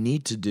 What we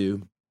need to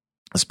do,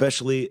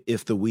 especially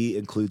if the we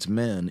includes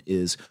men,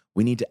 is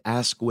we need to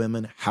ask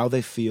women how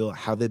they feel,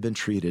 how they've been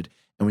treated,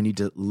 and we need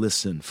to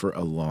listen for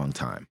a long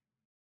time.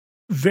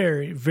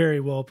 Very, very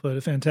well put.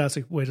 A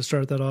fantastic way to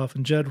start that off.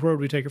 And Jed, where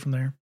would we take it from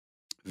there?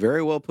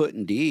 Very well put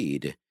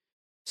indeed.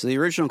 So the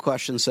original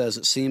question says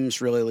it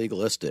seems really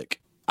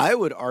legalistic. I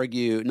would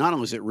argue not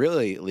only is it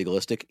really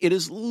legalistic, it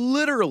is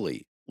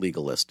literally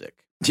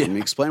legalistic. Yeah. Let me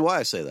explain why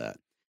I say that.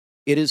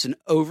 It is an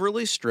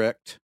overly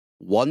strict,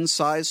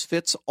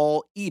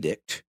 one-size-fits-all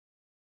edict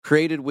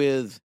created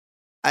with,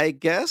 I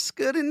guess,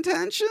 good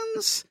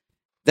intentions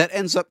that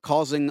ends up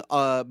causing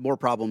more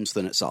problems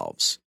than it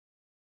solves.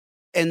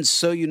 And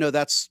so,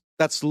 that's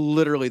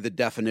literally the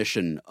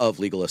definition of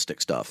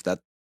legalistic stuff.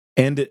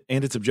 And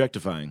it's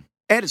objectifying.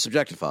 And it's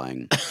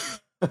objectifying.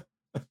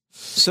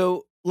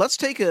 So let's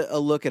take a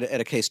look at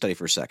a case study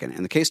for a second.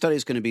 And the case study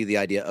is going to be the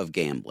idea of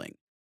gambling.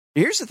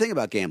 Here's the thing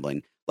about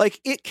gambling.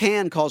 Like, it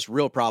can cause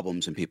real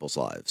problems in people's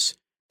lives.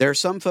 There are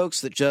some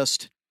folks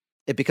that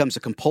it becomes a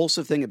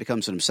compulsive thing. It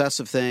becomes an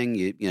obsessive thing.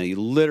 You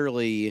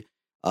literally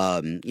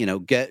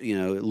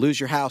lose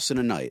your house in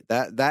a night.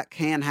 That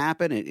can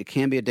happen. It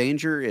can be a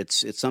danger.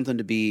 It's something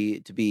to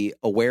be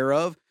aware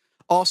of.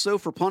 Also,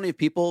 for plenty of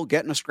people,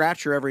 getting a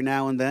scratcher every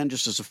now and then,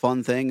 just as a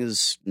fun thing,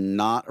 is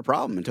not a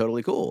problem and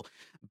totally cool.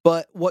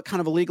 But what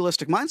kind of a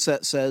legalistic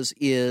mindset says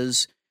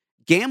is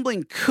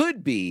gambling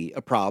could be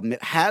a problem.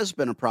 It has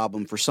been a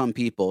problem for some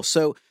people.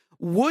 So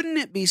wouldn't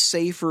it be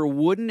safer,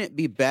 wouldn't it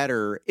be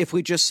better if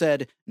we just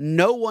said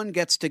no one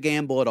gets to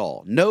gamble at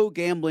all? No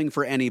gambling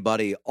for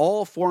anybody.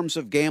 All forms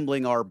of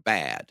gambling are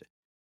bad.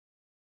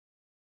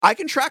 I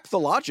can track the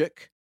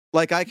logic.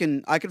 Like, I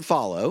can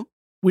follow.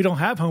 We don't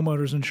have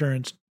homeowners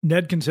insurance.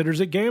 Ned considers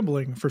it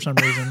gambling for some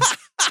reason.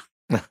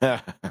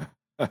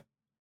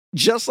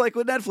 Just like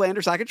with Ned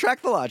Flanders, I can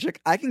track the logic.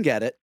 I can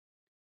get it.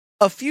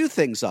 A few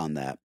things on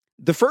that.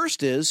 The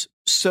first is,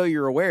 so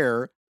you're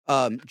aware,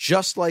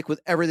 just like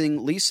with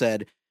everything Lee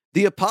said,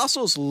 the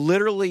apostles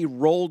literally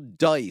rolled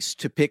dice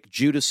to pick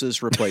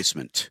Judas's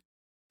replacement.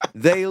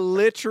 They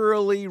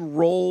literally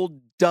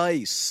rolled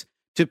dice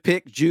to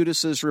pick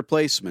Judas's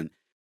replacement.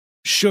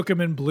 Shook him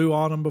and blew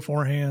on him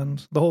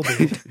beforehand. The whole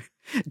deal.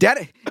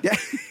 Daddy.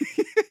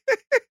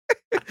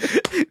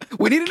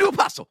 We need a new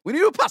apostle.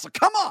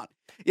 Come on.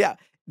 Yeah.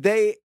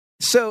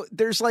 So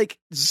there's like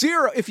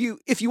zero. If you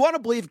want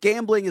to believe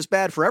gambling is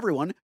bad for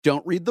everyone,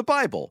 don't read the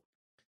Bible.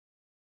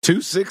 2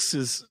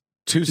 6s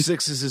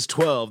is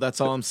 12.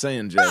 That's all I'm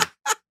saying, Jay.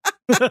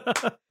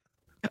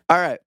 All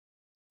right.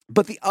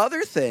 But the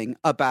other thing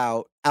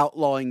about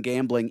outlawing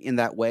gambling in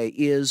that way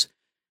is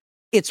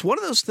it's one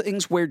of those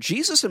things where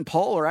Jesus and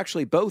Paul are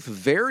actually both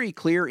very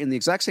clear in the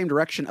exact same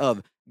direction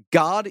of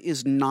God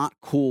is not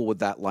cool with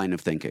that line of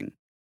thinking.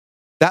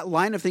 That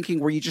line of thinking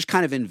where you just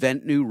kind of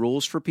invent new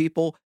rules for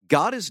people,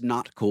 God is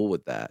not cool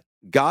with that.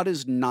 God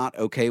is not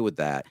okay with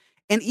that.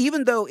 And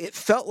even though it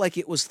felt like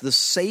it was the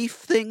safe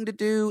thing to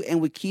do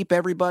and would keep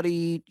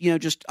everybody,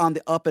 just on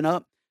the up and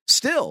up,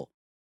 still,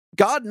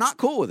 God not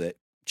cool with it.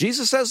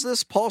 Jesus says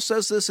this, Paul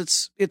says this,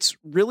 it's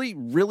really,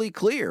 really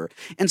clear.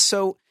 And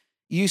so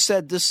you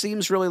said this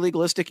seems really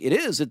legalistic. It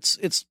is.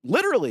 It's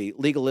literally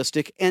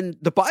legalistic. And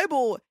the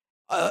Bible,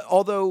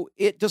 although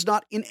it does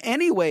not in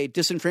any way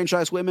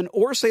disenfranchise women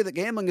or say that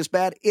gambling is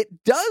bad,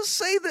 it does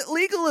say that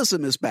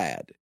legalism is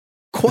bad,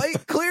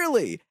 quite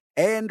clearly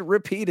and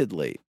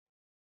repeatedly.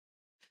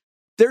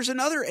 There's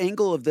another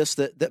angle of this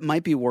that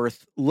might be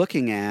worth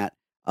looking at,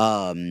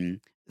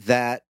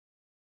 that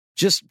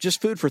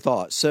just food for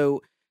thought.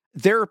 So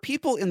there are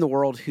people in the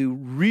world who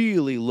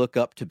really look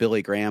up to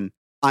Billy Graham.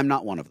 I'm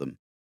not one of them.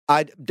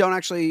 I'm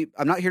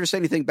not here to say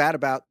anything bad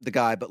about the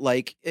guy, but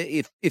like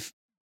if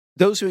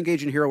those who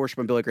engage in hero worship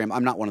on Billy Graham,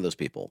 I'm not one of those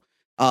people.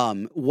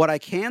 What I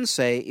can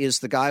say is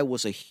the guy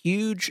was a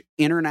huge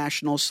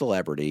international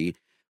celebrity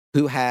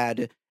who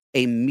had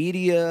a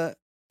media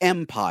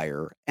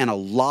empire and a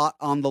lot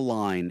on the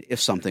line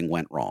if something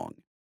went wrong.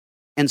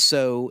 And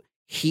so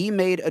he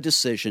made a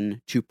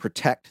decision to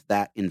protect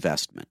that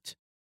investment.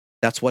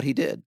 That's what he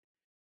did.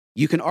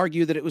 You can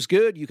argue that it was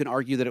good. You can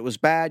argue that it was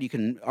bad. You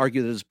can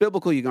argue that it was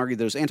biblical. You can argue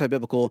that it was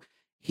anti-biblical.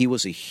 He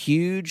was a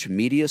huge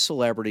media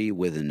celebrity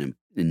with an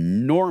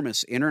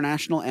enormous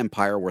international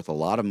empire worth a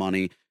lot of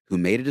money who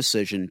made a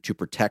decision to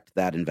protect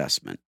that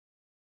investment.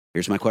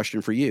 Here's my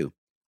question for you.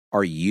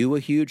 Are you a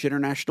huge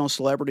international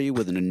celebrity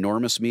with an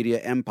enormous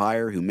media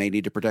empire who may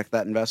need to protect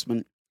that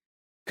investment?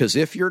 Because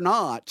if you're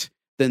not,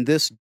 then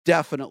this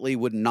definitely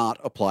would not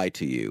apply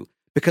to you,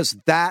 because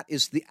that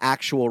is the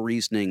actual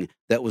reasoning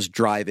that was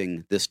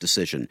driving this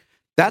decision.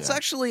 That's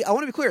actually, I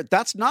want to be clear,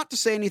 that's not to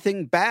say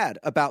anything bad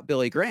about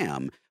Billy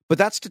Graham, but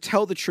that's to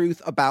tell the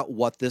truth about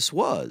what this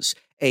was.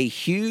 A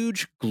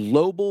huge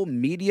global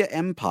media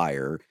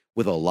empire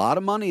with a lot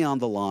of money on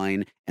the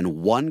line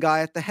and one guy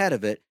at the head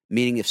of it,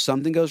 meaning if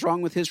something goes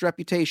wrong with his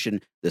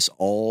reputation, this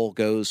all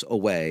goes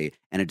away,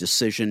 and a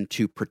decision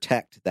to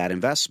protect that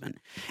investment.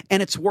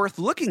 And it's worth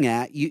looking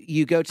at.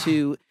 You go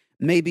to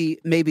maybe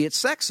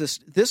it's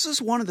sexist. This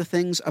is one of the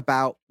things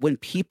about when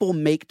people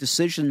make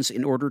decisions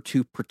in order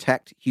to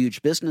protect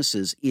huge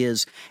businesses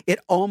is it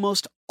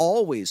almost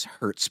always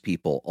hurts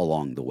people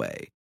along the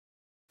way.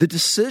 The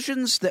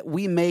decisions that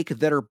we make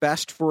that are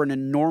best for an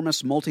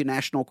enormous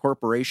multinational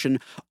corporation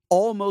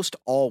almost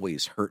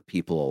always hurt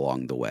people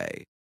along the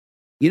way.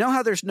 You know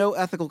how there's no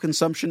ethical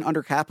consumption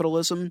under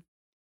capitalism?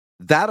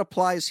 That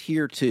applies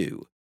here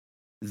too.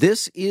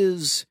 This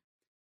is,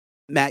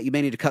 Matt, you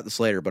may need to cut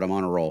this later, but I'm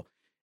on a roll.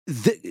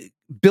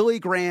 Billy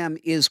Graham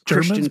is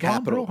Christian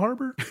capital. Pearl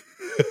Harbor?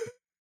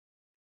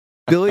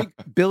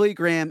 Billy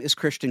Graham is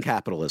Christian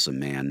capitalism,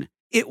 man.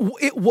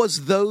 It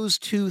was those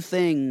two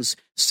things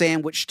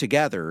sandwiched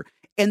together,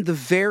 and the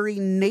very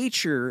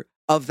nature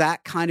of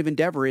that kind of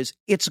endeavor is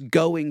it's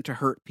going to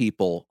hurt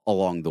people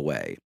along the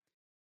way.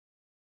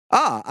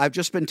 I've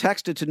just been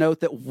texted to note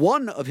that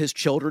one of his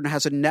children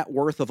has a net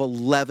worth of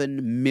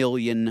 $11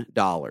 million.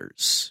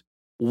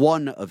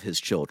 One of his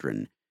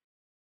children.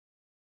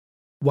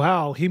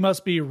 Wow, he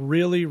must be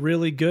really,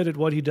 really good at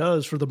what he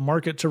does for the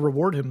market to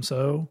reward him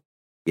so.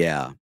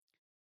 Yeah.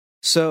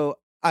 So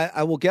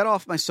I will get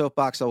off my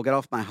soapbox. I will get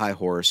off my high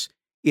horse.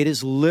 It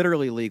is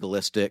literally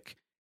legalistic.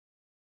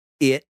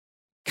 It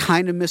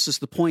kind of misses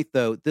the point,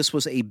 though. This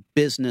was a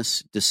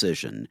business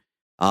decision.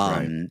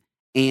 Right.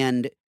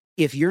 And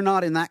if you're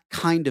not in that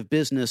kind of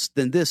business,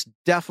 then this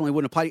definitely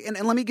wouldn't apply to you.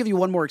 And let me give you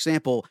one more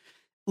example.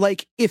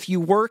 Like if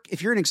you're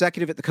an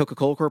executive at the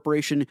Coca-Cola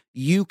Corporation,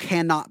 you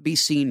cannot be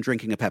seen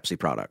drinking a Pepsi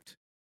product.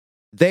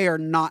 They are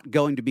not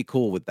going to be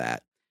cool with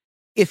that.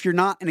 If you're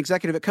not an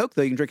executive at Coke,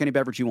 though, you can drink any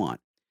beverage you want.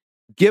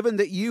 Given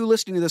that you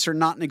listening to this are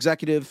not an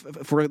executive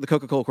for the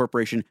Coca-Cola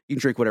Corporation, you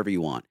can drink whatever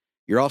you want.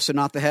 You're also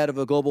not the head of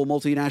a global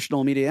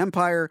multinational media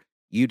empire.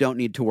 You don't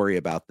need to worry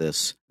about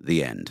this.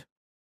 The end.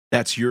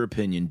 That's your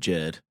opinion,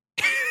 Jed.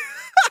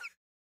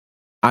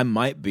 I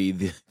might be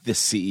the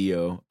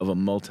CEO of a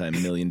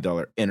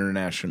multi-million-dollar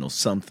international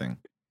something.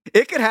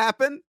 It could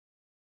happen.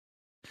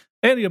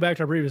 And to go back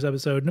to our previous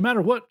episode, no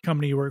matter what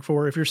company you work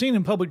for, if you're seen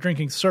in public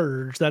drinking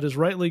surge, that is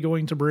rightly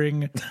going to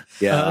bring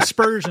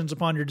aspersions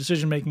upon your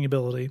decision-making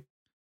ability.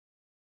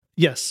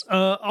 Yes,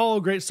 all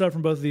great stuff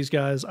from both of these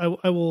guys.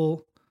 I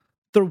will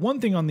throw one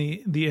thing on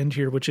the end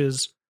here, which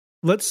is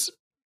let's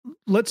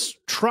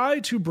try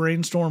to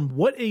brainstorm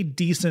what a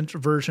decent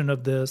version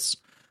of this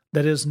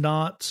that is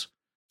not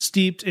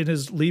steeped in,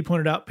 as Lee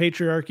pointed out,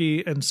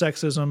 patriarchy and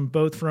sexism,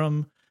 both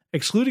from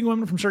excluding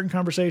women from certain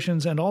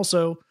conversations and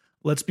also,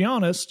 let's be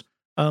honest,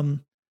 a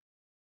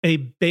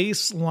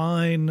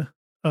baseline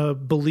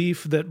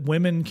belief that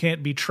women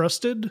can't be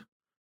trusted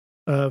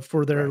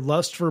for their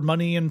lust for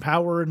money and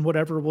power and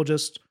whatever will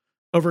just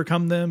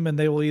overcome them, and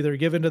they will either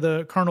give into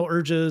the carnal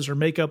urges or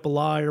make up a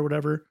lie or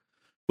whatever.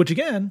 Which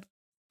again,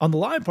 on the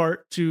lie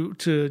part,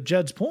 to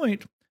Jed's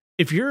point,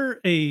 if you're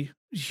a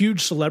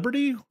huge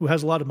celebrity who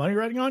has a lot of money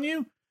riding on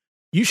you,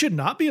 you should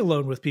not be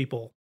alone with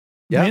people,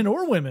 men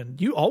or women.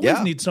 You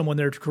always need someone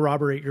there to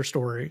corroborate your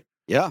story.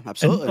 Yeah,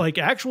 absolutely. And like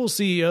actual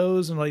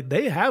CEOs and like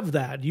they have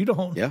that. You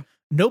don't. Yeah.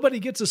 Nobody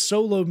gets a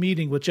solo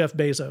meeting with Jeff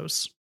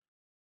Bezos,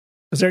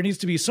 because there needs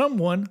to be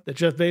someone that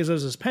Jeff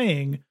Bezos is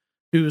paying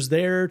who's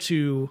there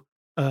to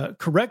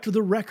correct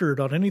the record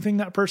on anything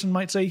that person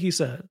might say he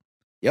said.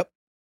 Yep.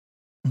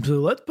 So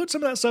let's put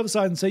some of that stuff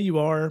aside and say you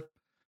are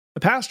a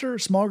pastor,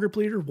 small group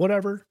leader,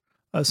 whatever,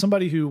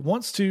 somebody who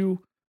wants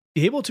to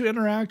be able to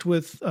interact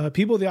with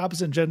people of the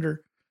opposite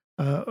gender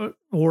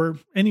or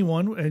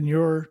anyone in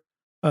your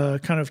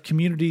kind of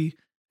community,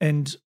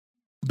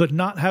 but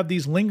not have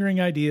these lingering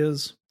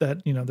ideas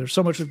that, there's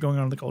so much going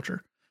on in the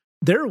culture.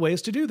 There are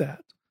ways to do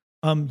that.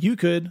 You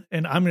could,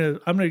 and I'm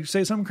gonna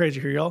say something crazy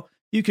here, y'all.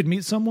 You could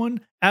meet someone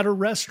at a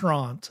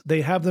restaurant.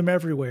 They have them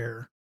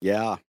everywhere.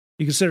 Yeah.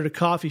 You could sit at a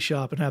coffee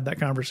shop and have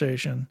that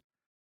conversation.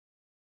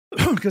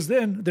 Because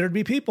then there'd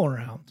be people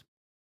around.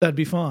 That'd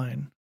be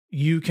fine.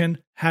 You can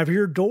have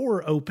your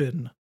door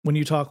open when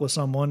you talk with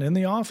someone in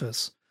the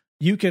office.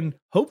 You can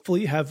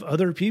hopefully have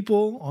other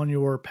people on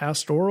your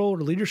pastoral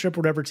or leadership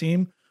or whatever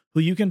team who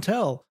you can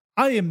tell,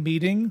 I am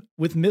meeting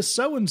with Miss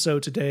So-and-so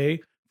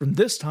today from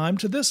this time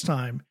to this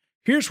time.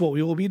 Here's what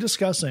we will be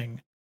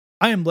discussing.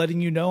 I am letting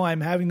you know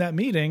I'm having that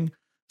meeting.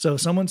 So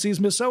if someone sees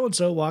Miss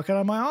So-and-so walk out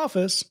of my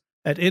office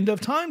at end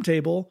of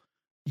timetable,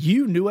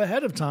 you knew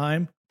ahead of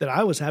time that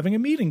I was having a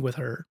meeting with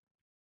her.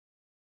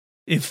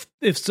 If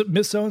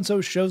Miss So-and-so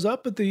shows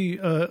up at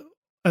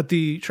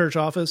the church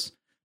office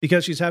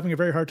because she's having a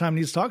very hard time and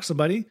needs to talk to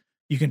somebody,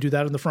 you can do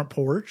that on the front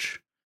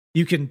porch.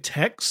 You can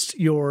text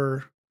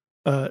your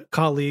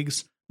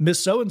colleagues,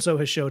 Miss So-and-so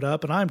has showed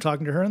up and I'm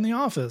talking to her in the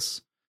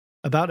office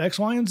about X,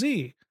 Y, and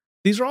Z.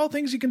 These are all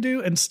things you can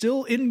do and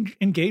still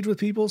engage with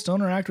people, still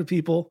interact with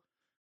people.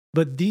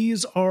 But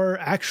these are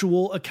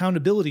actual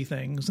accountability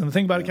things. And the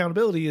thing about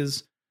accountability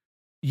is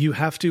you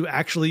have to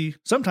actually,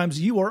 sometimes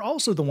you are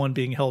also the one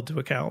being held to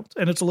account.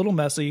 And it's a little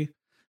messy.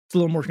 It's a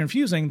little more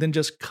confusing than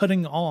just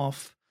cutting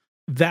off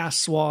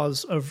vast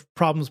swaths of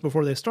problems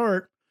before they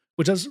start,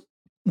 which, as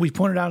we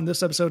pointed out in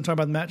this episode and talking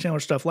about the Matt Chandler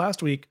stuff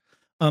last week,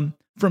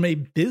 from a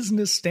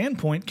business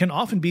standpoint, can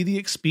often be the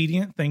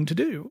expedient thing to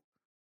do.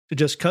 To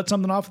just cut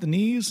something off at the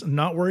knees and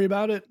not worry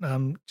about it,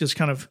 just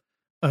kind of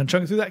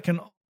chunking through that can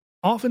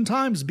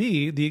oftentimes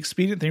be the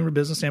expedient thing from a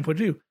business standpoint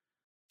to do.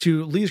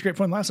 To Lee's great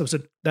point last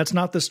episode, that's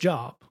not this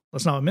job.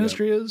 That's not what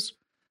ministry is.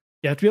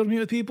 You have to be able to meet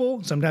with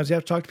people. Sometimes you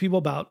have to talk to people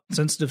about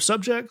sensitive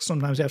subjects.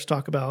 Sometimes you have to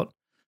talk about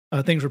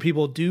things where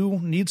people do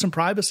need some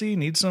privacy,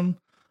 need some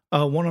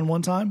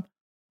one-on-one time.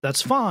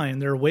 That's fine.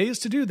 There are ways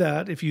to do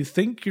that if you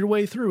think your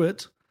way through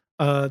it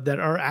that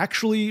are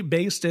actually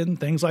based in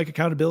things like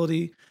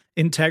accountability,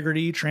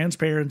 integrity,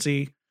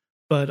 transparency.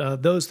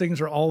 But those things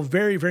are all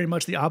very, very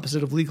much the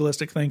opposite of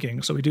legalistic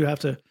thinking. So we do have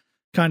to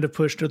kind of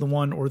push to the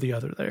one or the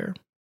other there.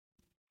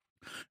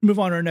 Move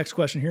on to our next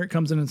question here. It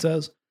comes in and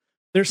says,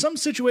 there's some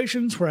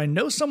situations where I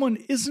know someone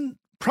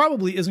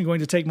probably isn't going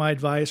to take my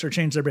advice or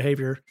change their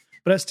behavior,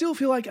 but I still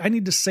feel like I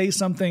need to say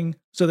something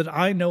so that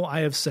I know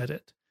I have said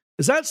it.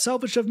 Is that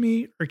selfish of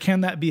me, or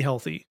can that be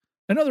healthy?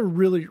 Another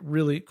really,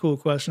 really cool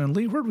question. And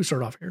Lee, where do we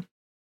start off here?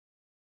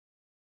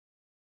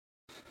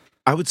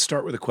 I would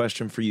start with a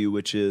question for you,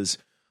 which is,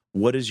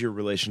 what is your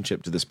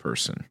relationship to this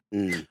person?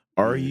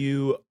 Are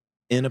you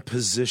in a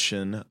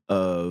position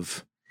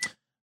of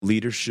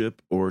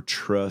leadership or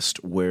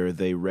trust where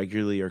they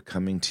regularly are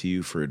coming to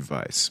you for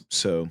advice?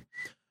 So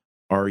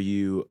are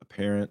you a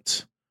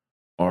parent?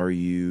 Are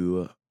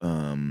you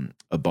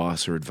a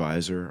boss or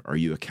advisor? Are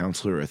you a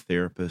counselor or a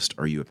therapist?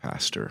 Are you a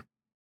pastor?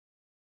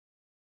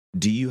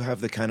 Do you have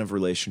the kind of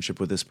relationship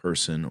with this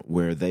person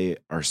where they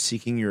are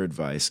seeking your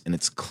advice and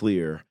it's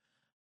clear,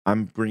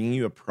 I'm bringing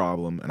you a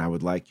problem and I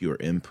would like your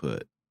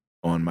input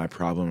on my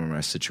problem or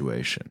my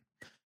situation.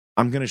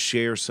 I'm going to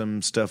share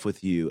some stuff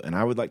with you and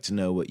I would like to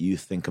know what you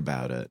think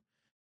about it.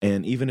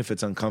 And even if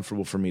it's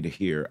uncomfortable for me to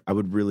hear, I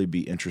would really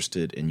be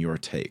interested in your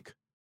take.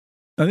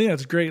 I think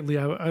that's great, Lee.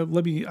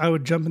 I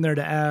would jump in there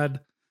to add,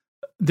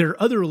 there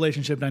are other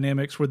relationship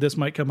dynamics where this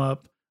might come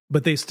up,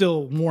 but they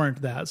still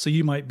warrant that. So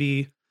you might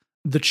be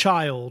the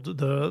child,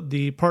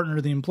 the partner,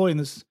 the employee in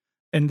this,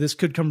 and this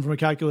could come from a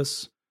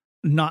calculus,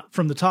 not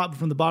from the top, but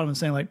from the bottom, and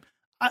saying like,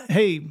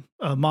 hey,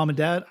 mom and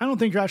dad, I don't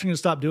think you're actually going to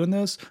stop doing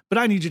this, but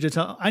I need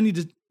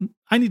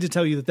to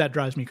tell you that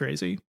drives me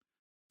crazy.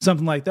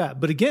 Something like that.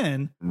 But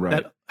again,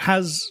 right.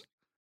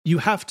 You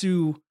have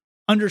to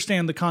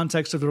understand the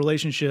context of the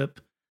relationship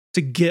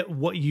to get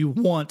what you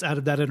want out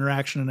of that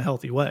interaction in a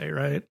healthy way,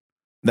 right?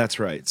 That's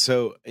right.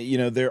 So,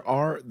 there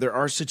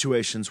are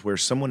situations where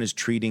someone is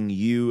treating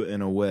you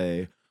in a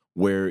way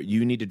where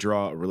you need to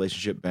draw a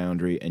relationship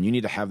boundary and you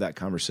need to have that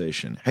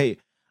conversation. Hey,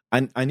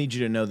 I need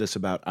you to know this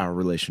about our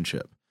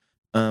relationship.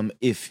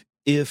 If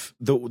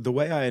the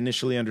way I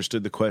initially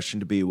understood the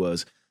question to be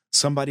was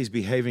somebody's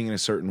behaving in a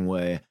certain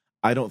way,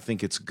 I don't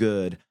think it's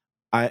good.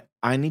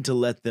 I need to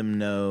let them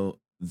know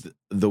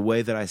the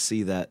way that I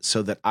see that,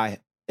 so that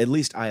at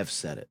least I have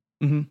said it.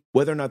 Mm-hmm.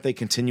 Whether or not they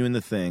continue in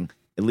the thing,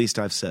 at least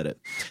I've said it.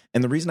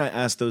 And the reason I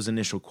asked those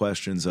initial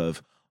questions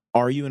of,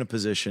 are you in a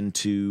position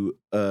to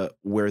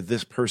where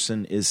this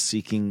person is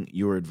seeking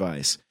your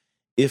advice?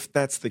 If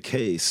that's the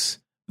case,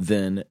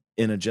 then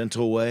in a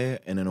gentle way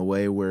and in a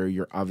way where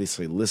you're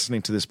obviously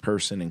listening to this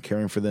person and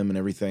caring for them and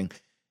everything,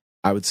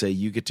 I would say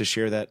you get to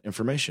share that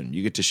information.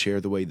 You get to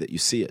share the way that you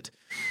see it.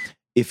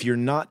 If you're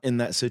not in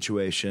that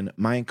situation,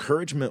 my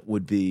encouragement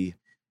would be,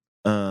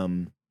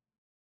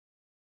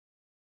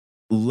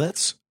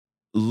 let's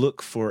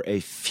look for a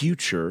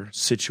future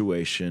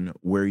situation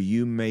where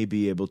you may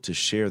be able to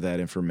share that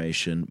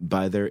information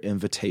by their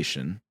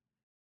invitation.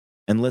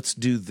 And let's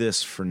do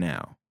this for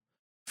now.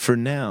 For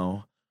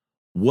now,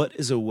 what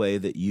is a way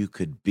that you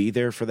could be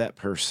there for that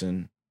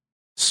person,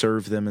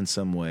 serve them in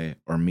some way,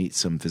 or meet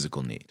some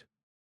physical need?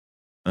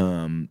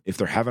 If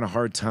they're having a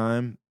hard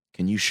time,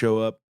 can you show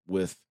up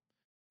with,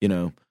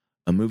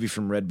 a movie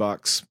from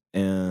Redbox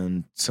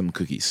and some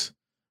cookies?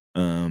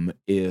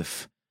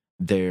 If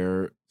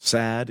they're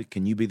sad,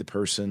 can you be the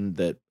person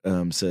that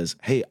says,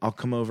 hey, I'll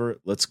come over,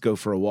 let's go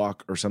for a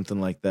walk or something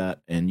like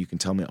that, and you can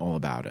tell me all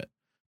about it?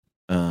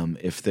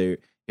 If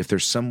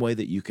there's some way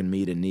that you can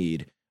meet a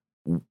need,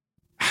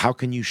 how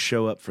can you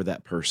show up for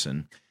that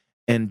person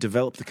and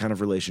develop the kind of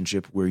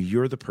relationship where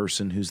you're the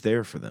person who's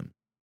there for them?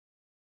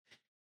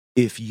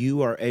 If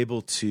you are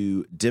able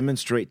to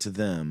demonstrate to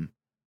them,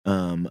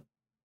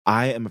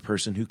 I am a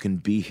person who can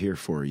be here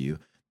for you,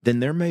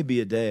 then there may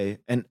be a day,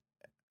 and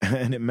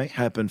it may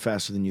happen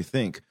faster than you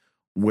think,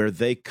 where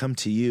they come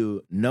to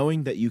you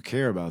knowing that you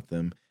care about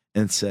them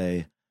and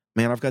say,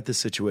 man, I've got this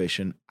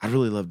situation. I'd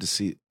really love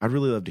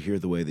to hear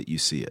the way that you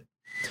see it.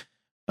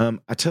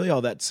 I tell you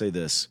all that to say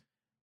this.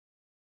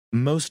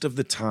 Most of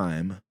the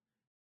time,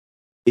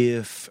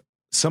 if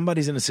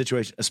somebody's in a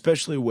situation,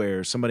 especially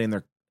where somebody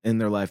in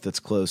their life that's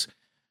close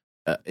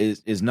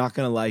is not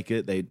going to like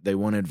it, they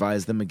want to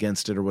advise them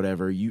against it or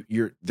whatever.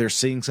 They're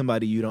seeing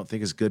somebody you don't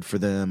think is good for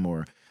them,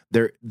 or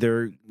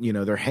they're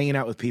hanging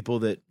out with people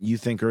that you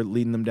think are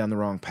leading them down the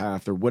wrong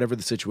path, or whatever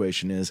the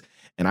situation is.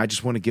 And I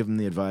just want to give them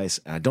the advice.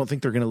 And I don't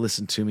think they're going to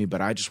listen to me,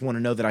 but I just want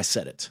to know that I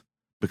said it,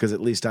 because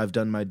at least I've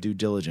done my due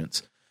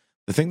diligence.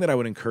 The thing that I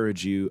would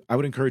encourage you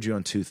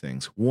on two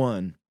things.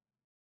 One,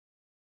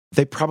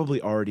 they probably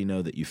already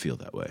know that you feel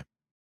that way.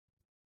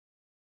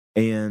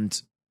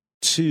 And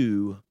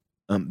two,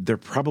 they're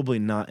probably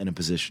not in a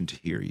position to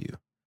hear you.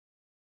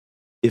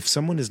 If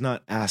someone is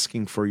not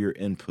asking for your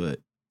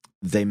input,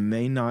 they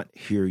may not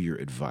hear your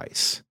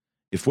advice.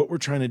 If what we're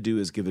trying to do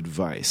is give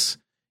advice,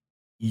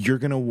 you're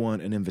going to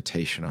want an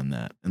invitation on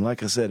that. And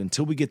like I said,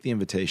 until we get the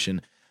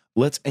invitation,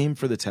 let's aim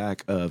for the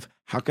tack of,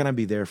 how can I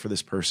be there for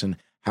this person?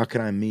 How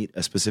can I meet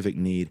a specific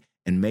need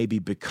and maybe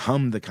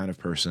become the kind of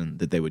person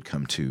that they would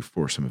come to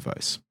for some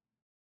advice?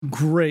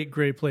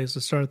 Great place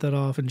to start that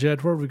off. And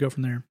Jed, where do we go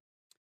from there?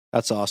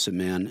 That's awesome,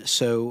 man.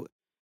 So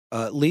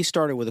Lee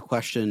started with a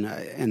question,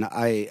 and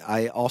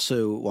I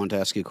also want to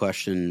ask you a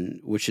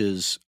question, which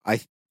is, I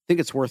think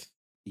it's worth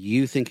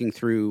you thinking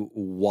through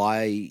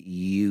why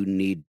you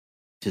need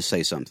to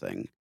say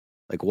something.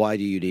 Like, why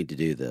do you need to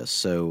do this?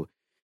 So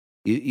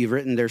you've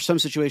written, there's some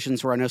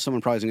situations where I know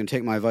someone probably isn't going to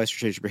take my advice or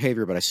change their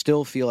behavior, but I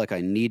still feel like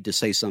I need to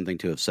say something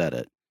to have said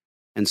it.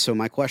 And so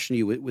my question to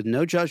you, with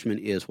no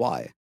judgment, is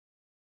why?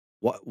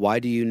 Why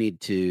do you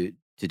need to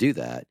do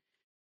that?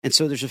 And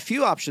so there's a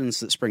few options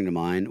that spring to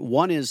mind.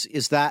 One is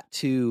that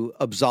to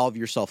absolve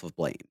yourself of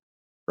blame,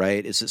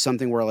 right? Is it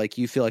something where, like,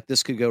 you feel like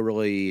this could go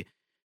really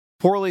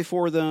poorly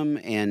for them,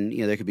 and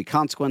there could be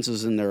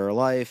consequences in their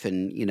life,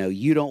 and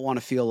you don't want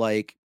to feel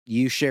like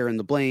you share in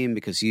the blame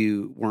because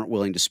you weren't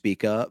willing to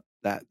speak up?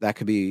 That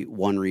could be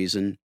one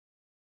reason.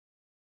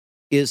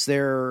 Is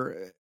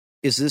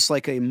this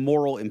like a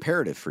moral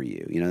imperative for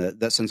you?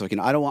 That sense, like,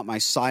 I don't want my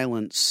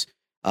silence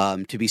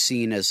to be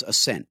seen as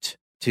assent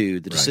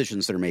to the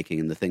decisions they're making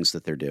and the things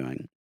that they're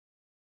doing.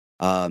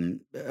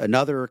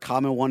 Another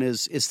common one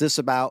is this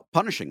about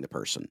punishing the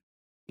person?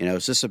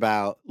 Is this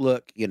about,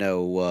 look,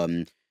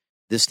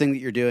 this thing that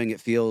you're doing, it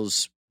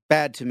feels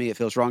bad to me, it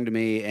feels wrong to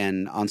me,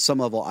 and on some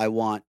level I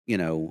want,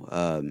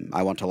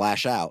 I want to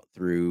lash out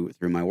through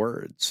my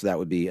words. That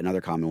would be another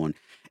common one.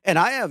 And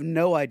I have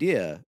no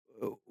idea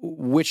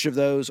which of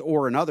those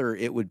or another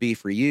it would be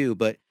for you,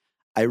 but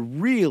I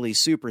really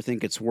super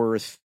think it's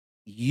worth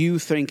you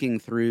thinking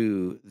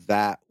through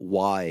that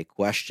why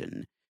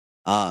question.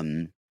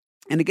 And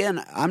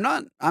again, I'm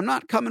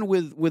not coming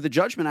with a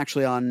judgment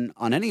actually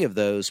on any of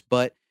those,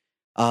 but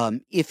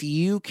if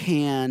you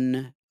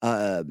can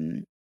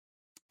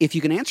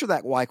answer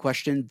that why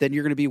question, then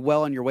you're going to be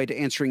well on your way to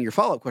answering your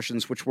follow-up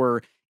questions, which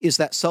were, is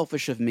that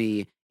selfish of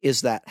me?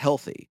 Is that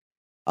healthy?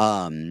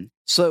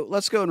 So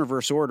let's go in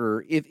reverse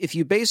order. If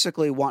you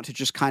basically want to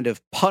just kind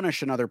of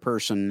punish another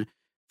person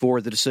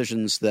for the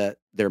decisions that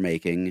they're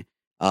making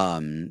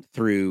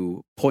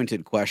through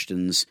pointed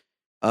questions,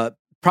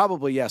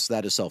 probably, yes,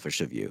 that is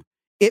selfish of you.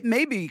 It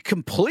may be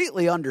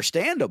completely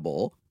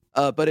understandable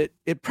but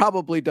it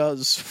probably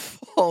does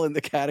fall in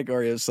the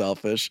category of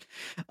selfish.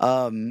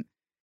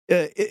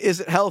 Is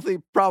it healthy?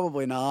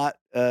 Probably not.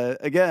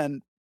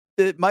 Again,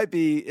 it might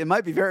be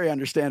very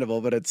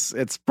understandable, but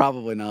it's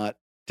probably not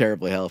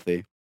terribly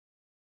healthy.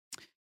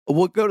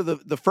 We'll go to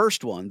the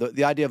first one,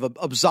 the idea of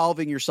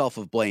absolving yourself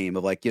of blame,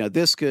 of like,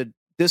 this could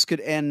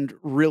end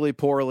really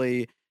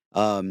poorly.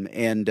 Is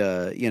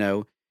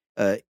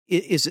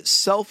it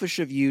selfish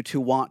of you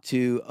to want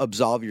to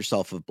absolve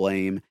yourself of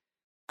blame?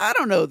 I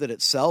don't know that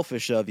it's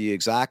selfish of you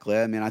exactly.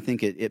 I mean, I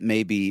think it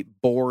may be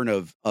born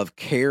of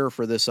care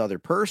for this other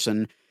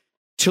person.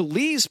 To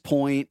Lee's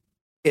point,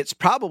 it's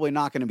probably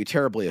not going to be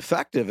terribly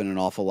effective in an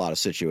awful lot of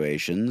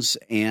situations,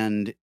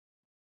 and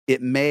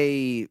it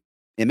may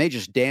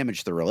just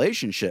damage the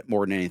relationship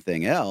more than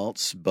anything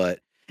else. But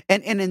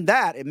and in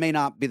that, it may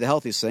not be the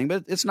healthiest thing,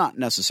 but it's not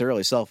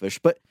necessarily selfish.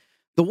 But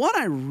the one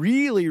I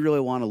really, really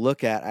want to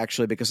look at,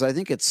 actually, because I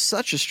think it's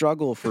such a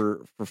struggle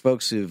for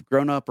folks who've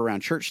grown up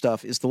around church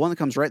stuff, is the one that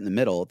comes right in the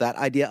middle. That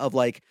idea of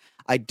like,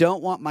 I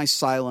don't want my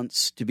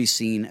silence to be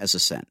seen as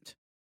assent.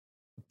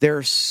 There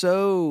are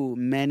so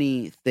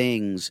many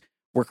things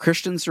where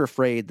Christians are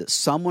afraid that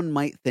someone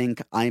might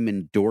think I'm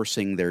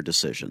endorsing their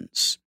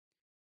decisions.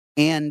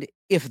 And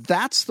if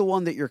that's the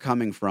one that you're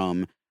coming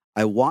from,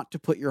 I want to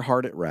put your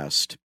heart at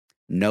rest.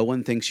 No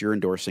one thinks you're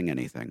endorsing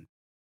anything.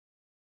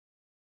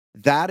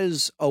 That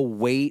is a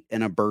weight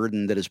and a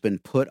burden that has been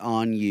put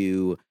on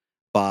you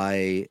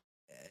by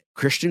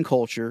Christian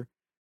culture.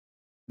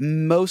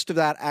 Most of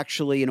that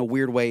actually, in a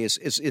weird way,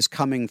 is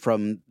coming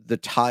from the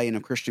tie-in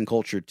of Christian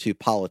culture to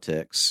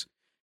politics.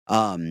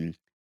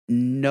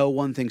 No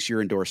one thinks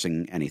you're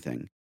endorsing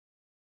anything.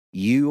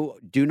 You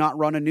do not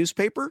run a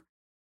newspaper.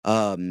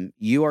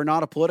 You are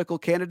not a political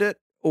candidate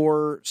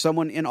or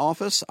someone in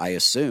office, I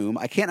assume.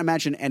 I can't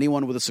imagine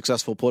anyone with a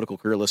successful political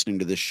career listening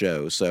to this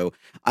show, so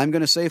I'm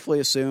going to safely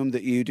assume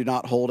that you do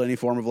not hold any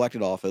form of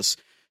elected office.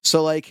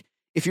 So, like,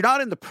 if you're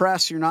not in the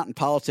press, you're not in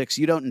politics,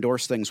 you don't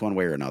endorse things one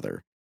way or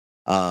another.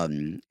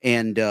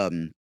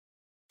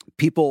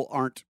 People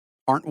aren't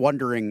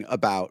wondering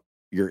about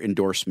your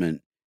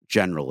endorsement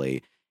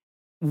generally.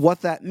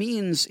 What that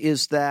means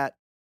is that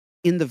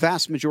in the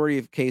vast majority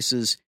of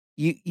cases,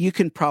 you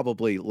can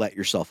probably let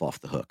yourself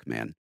off the hook,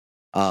 man.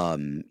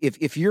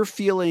 If you're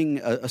feeling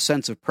a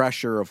sense of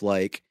pressure of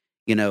like,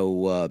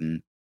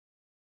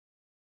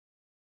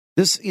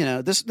 this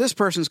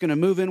person's going to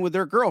move in with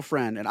their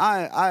girlfriend, and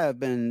I have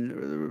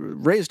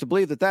been raised to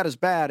believe that is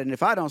bad, and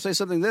if I don't say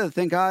something, they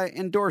think I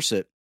endorse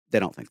it. They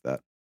don't think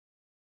that.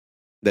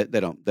 They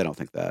don't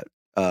think that.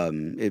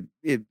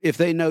 If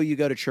they know you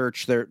go to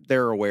church,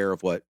 they're aware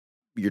of what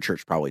your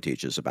church probably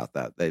teaches about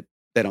that. They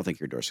don't think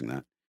you're endorsing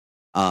that.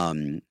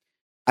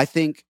 I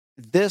think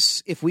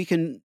if we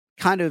can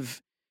kind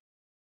of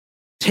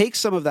take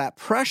some of that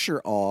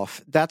pressure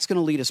off, that's going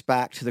to lead us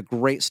back to the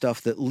great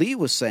stuff that Lee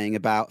was saying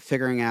about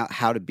figuring out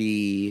how to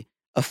be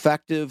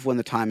effective when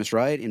the time is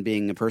right and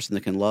being a person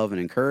that can love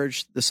and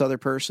encourage this other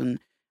person.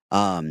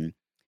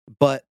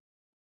 But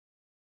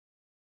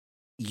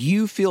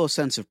you feel a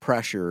sense of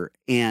pressure,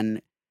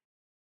 and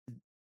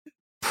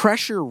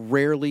pressure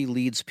rarely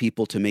leads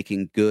people to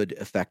making good,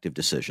 effective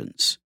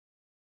decisions.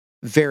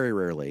 Very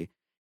rarely.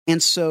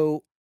 And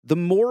so the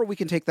more we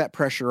can take that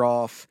pressure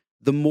off,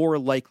 the more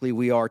likely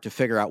we are to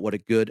figure out what a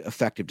good,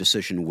 effective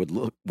decision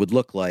would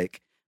look like.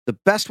 The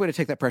best way to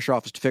take that pressure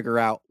off is to figure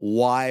out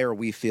why are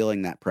we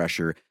feeling that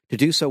pressure, to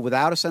do so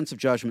without a sense of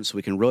judgment so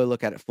we can really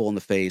look at it full in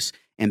the face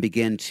and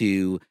begin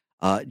to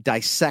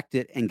dissect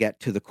it and get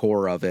to the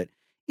core of it.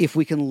 If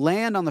we can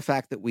land on the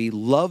fact that we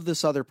love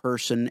this other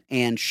person,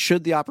 and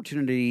should the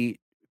opportunity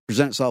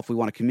present itself, we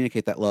want to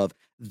communicate that love,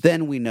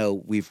 then we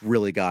know we've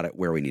really got it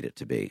where we need it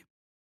to be.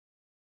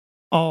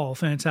 All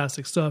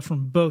fantastic stuff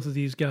from both of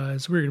these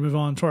guys. We're going to move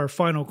on to our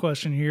final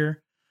question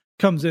here.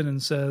 Comes in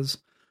and says,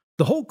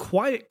 the whole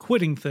quiet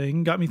quitting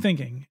thing got me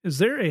thinking, is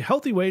there a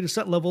healthy way to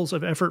set levels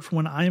of effort for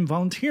when I am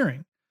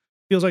volunteering?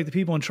 Feels like the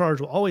people in charge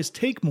will always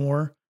take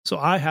more, so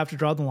I have to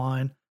draw the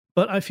line,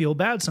 but I feel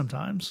bad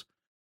sometimes.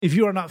 If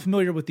you are not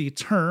familiar with the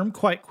term,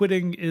 quiet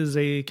quitting is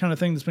a kind of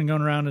thing that's been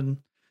going around in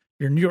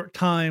your New York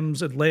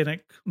Times,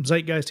 Atlantic,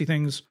 zeitgeisty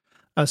things.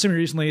 Semi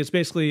recently, it's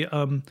basically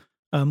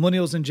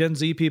millennials and Gen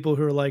Z people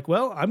who are like,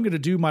 well, I'm going to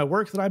do my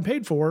work that I'm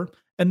paid for,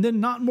 and then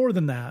not more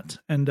than that.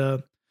 And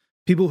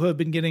people who have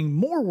been getting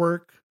more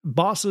work,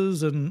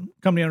 bosses and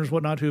company owners,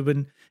 whatnot, who have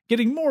been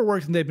getting more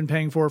work than they've been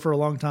paying for a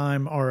long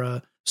time,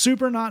 are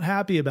super not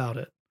happy about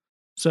it.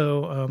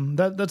 So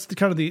that's the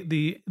kind of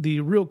the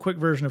real quick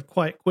version of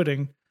quiet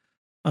quitting.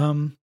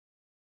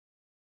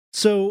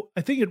 So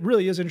I think it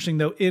really is interesting,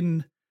 though,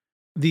 in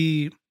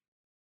the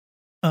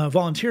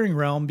volunteering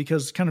realm,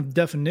 because kind of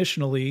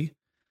definitionally,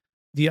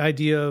 the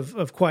idea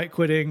of quiet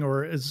quitting,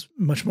 or is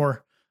much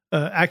more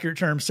accurate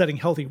term, setting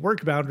healthy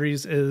work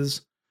boundaries,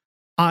 is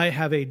I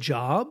have a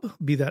job,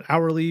 be that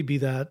hourly, be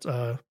that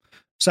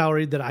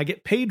salaried, that I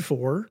get paid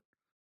for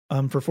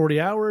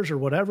 40 hours or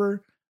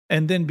whatever.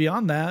 And then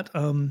beyond that,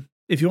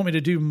 if you want me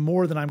to do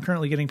more than I'm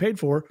currently getting paid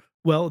for,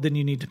 well, then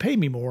you need to pay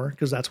me more,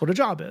 because that's what a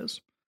job is.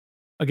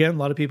 again, a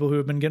lot of people who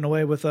have been getting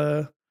away with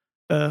a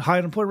high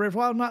unemployment rate for a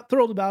while. I'm not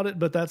thrilled about it,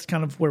 but that's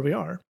kind of where we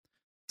are.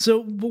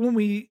 So when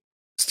we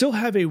still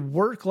have a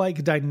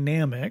work-like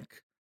dynamic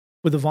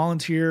with a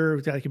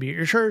volunteer, that could be at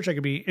your church, that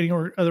could be any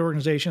other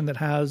organization that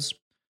has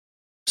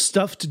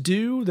stuff to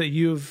do that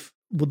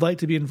would like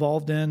to be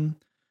involved in,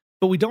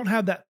 but we don't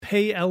have that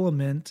pay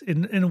element.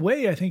 In a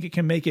way, I think it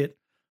can make it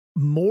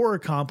more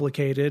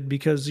complicated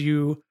because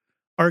you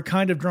are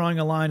kind of drawing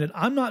a line, and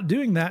I'm not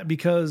doing that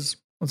because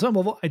on some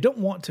level I don't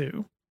want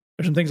to.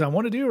 There's some things I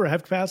want to do or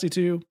have capacity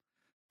to.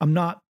 I'm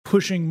not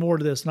pushing more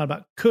to this, not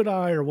about could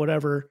I or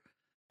whatever.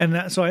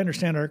 And so I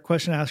understand our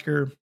question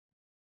asker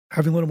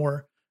having a little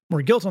more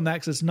guilt on that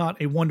because it's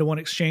not a one-to-one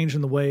exchange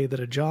in the way that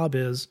a job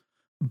is.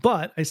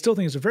 But I still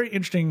think it's a very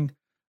interesting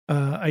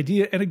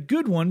idea and a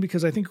good one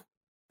because I think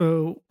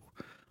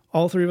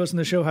all three of us in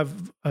the show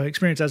have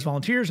experience as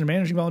volunteers and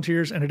managing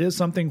volunteers, and it is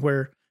something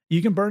where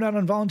you can burn out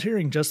on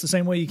volunteering just the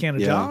same way you can a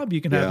job.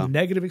 You can have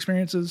negative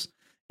experiences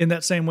in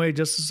that same way,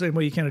 just the same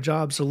way you can a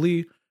job. So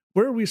Lee,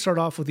 where do we start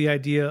off with the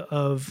idea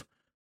of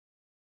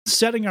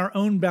setting our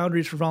own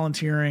boundaries for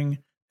volunteering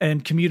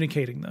and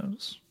communicating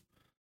those?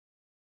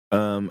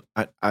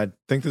 I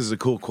think this is a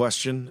cool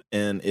question,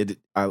 and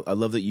I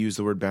love that you use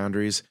the word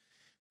boundaries.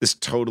 This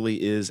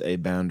totally is a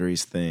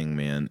boundaries thing,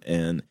 man,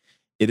 and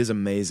it is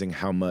amazing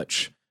how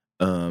much.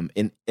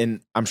 And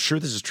I'm sure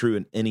this is true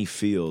in any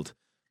field.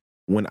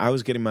 When I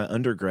was getting my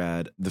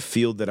undergrad, the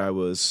field that I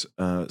was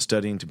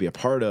studying to be a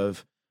part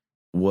of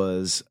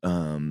was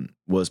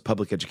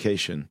public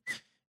education,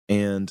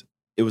 and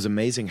it was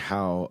amazing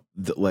how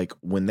like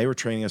when they were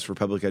training us for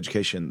public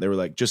education, they were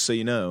like, just so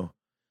you know,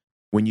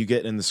 when you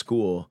get in the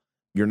school,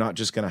 you're not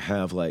just going to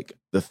have like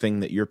the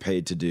thing that you're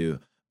paid to do,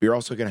 but you're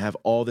also going to have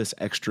all this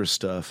extra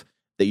stuff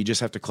that you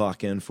just have to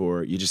clock in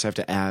for. You just have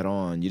to add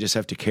on. You just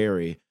have to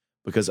carry,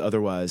 because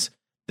otherwise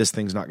this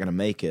thing's not going to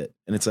make it.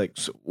 And it's like,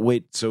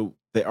 so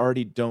they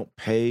already don't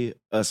pay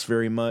us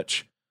very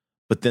much,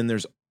 but then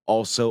there's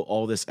also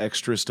all this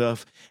extra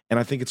stuff. And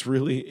I think it's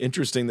really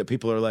interesting that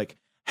people are like,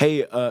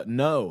 hey,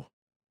 no.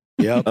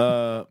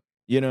 Yeah.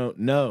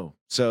 No.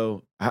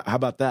 So how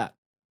about that?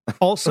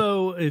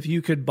 Also, if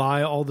you could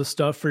buy all the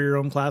stuff for your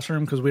own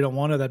classroom because we don't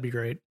want it, that'd be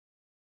great.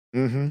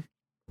 Mm-hmm.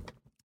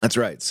 That's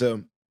right.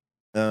 So,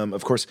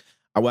 of course,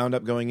 I wound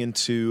up going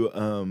into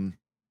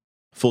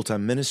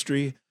full-time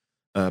ministry,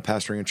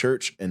 pastoring a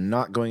church, and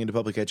not going into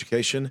public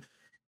education.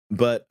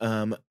 But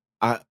the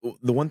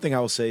one thing I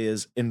will say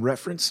is, in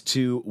reference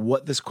to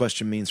what this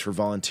question means for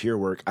volunteer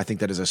work, I think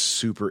that is a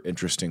super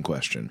interesting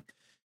question.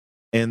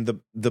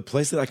 And the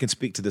place that I can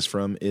speak to this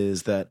from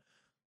is that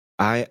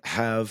I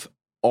have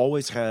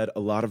always had a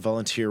lot of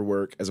volunteer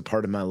work as a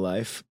part of my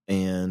life,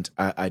 and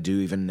I do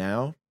even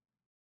now.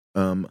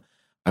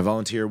 I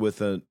volunteer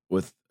with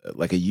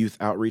like a youth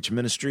outreach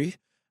ministry.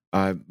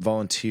 I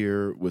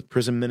volunteer with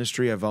prison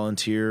ministry. I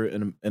volunteer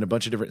in a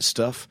bunch of different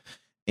stuff.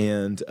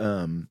 And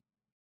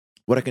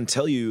what I can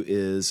tell you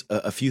is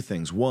a few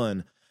things.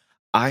 One,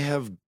 I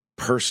have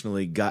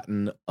personally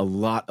gotten a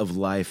lot of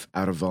life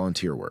out of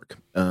volunteer work.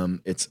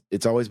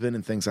 It's always been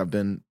in things I've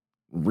been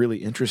really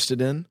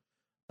interested in.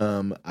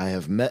 I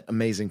have met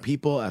amazing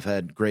people. I've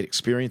had great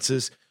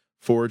experiences,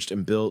 forged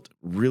and built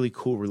really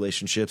cool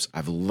relationships.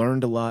 I've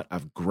learned a lot.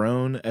 I've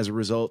grown as a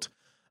result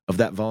of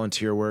that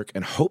volunteer work,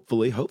 and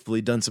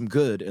hopefully done some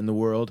good in the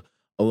world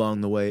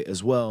along the way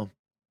as well.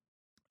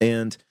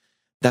 And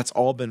that's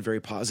all been very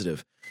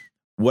positive.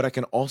 What I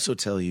can also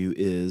tell you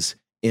is,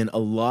 in a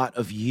lot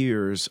of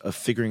years of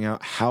figuring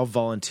out how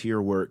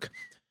volunteer work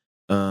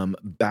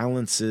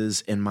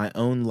balances in my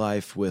own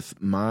life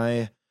with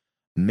my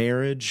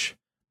marriage,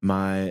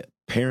 my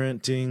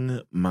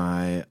parenting,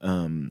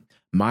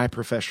 my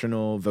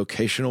professional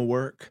vocational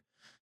work,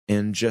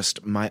 and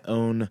just my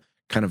own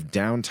kind of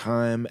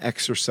downtime,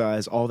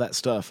 exercise, all that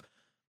stuff,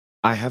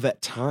 I have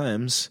at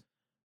times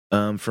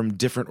from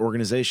different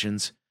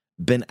organizations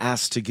been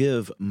asked to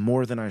give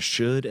more than I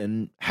should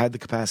and had the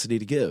capacity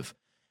to give.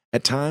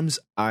 At times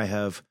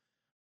I've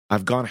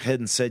gone ahead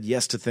and said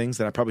yes to things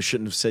that I probably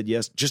shouldn't have said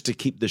yes, just to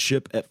keep the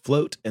ship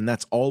afloat, and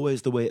that's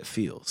always the way it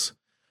feels.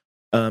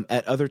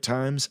 At other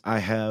times I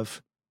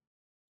have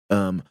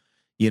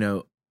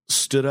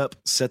stood up,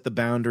 set the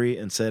boundary,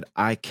 and said,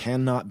 I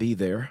cannot be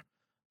there.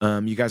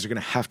 You guys are going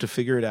to have to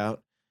figure it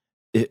out.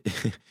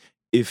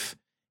 If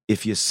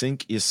you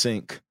sink, you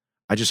sink.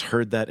 I just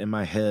heard that in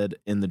my head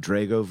in the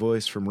Drago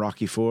voice from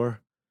Rocky IV.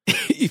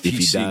 If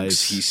he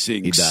dies, he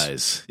sinks. He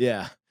dies.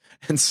 Yeah.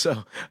 And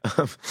so,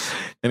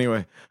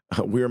 anyway,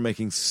 we were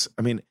making,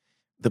 I mean,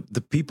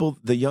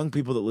 the young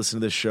people that listen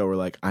to this show are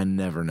like, I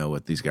never know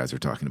what these guys are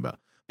talking about.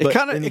 But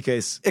in any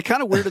case, it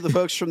kind of weirded the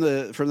folks from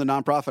the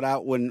nonprofit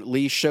out when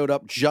Lee showed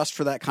up just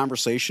for that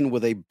conversation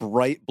with a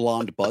bright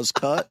blonde buzz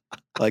cut.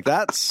 Like,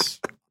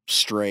 that's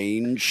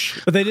strange.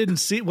 But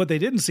what they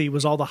didn't see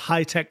was all the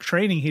high-tech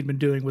training he'd been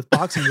doing with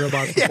boxing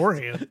robots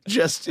beforehand.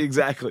 Just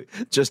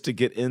to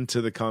get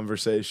into the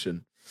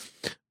conversation.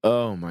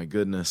 Oh my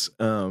goodness.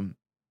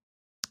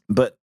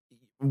 But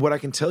what I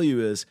can tell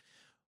you is,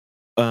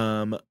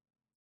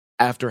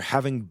 after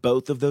having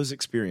both of those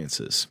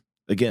experiences,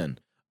 again,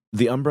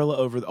 the umbrella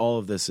over all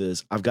of this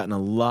is I've gotten a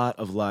lot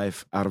of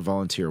life out of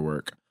volunteer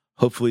work,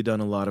 hopefully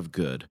done a lot of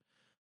good.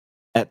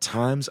 At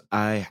times,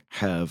 I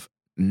have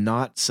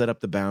not set up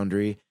the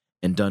boundary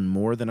and done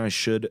more than I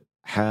should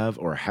have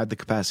or had the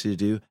capacity to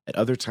do. At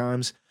other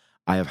times,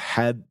 I have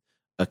had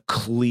a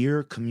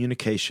clear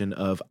communication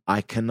of,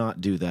 I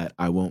cannot do that,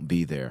 I won't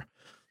be there.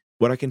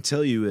 What I can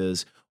tell you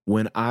is,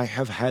 when I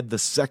have had the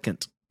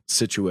second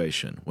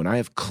situation, when I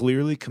have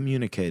clearly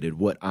communicated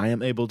what I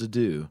am able to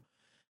do,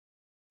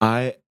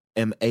 I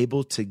am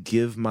able to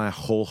give my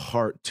whole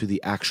heart to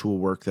the actual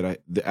work the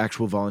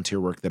actual volunteer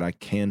work that I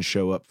can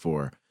show up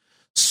for.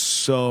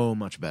 So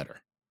much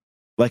better.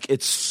 Like,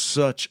 it's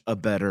such a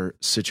better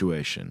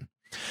situation.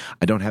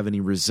 I don't have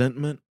any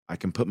resentment. I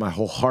can put my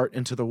whole heart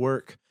into the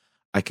work.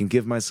 I can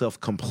give myself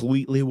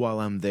completely while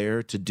I'm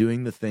there to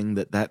doing the thing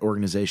that that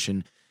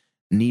organization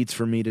needs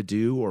for me to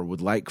do or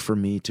would like for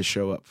me to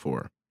show up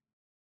for.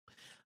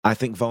 I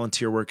think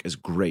volunteer work is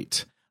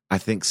great. I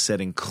think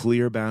setting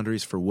clear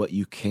boundaries for what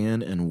you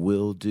can and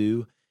will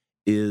do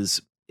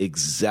is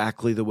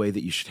exactly the way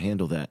that you should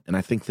handle that. And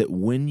I think that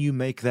when you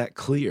make that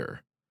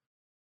clear,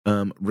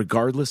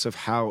 regardless of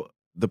how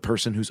the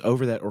person who's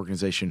over that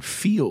organization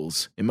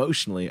feels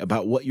emotionally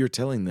about what you're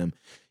telling them,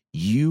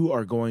 you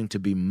are going to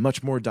be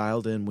much more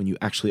dialed in when you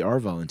actually are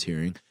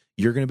volunteering.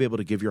 You're going to be able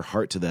to give your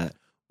heart to that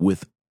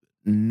with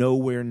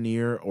nowhere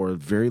near or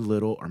very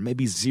little or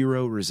maybe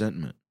zero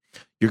resentment.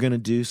 You're going to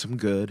do some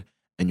good,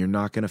 and you're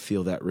not going to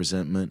feel that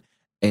resentment,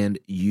 and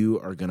you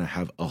are going to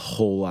have a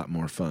whole lot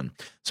more fun.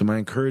 So my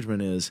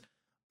encouragement is,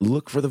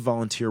 look for the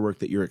volunteer work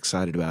that you're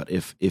excited about.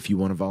 If you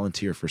want to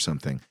volunteer for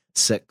something,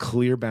 set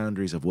clear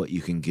boundaries of what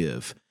you can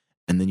give,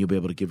 and then you'll be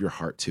able to give your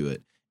heart to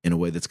it in a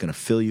way that's going to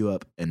fill you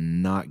up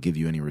and not give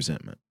you any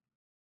resentment.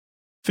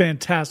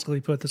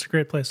 Fantastically put. That's a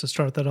great place to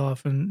start that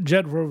off. And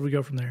Jed, where would we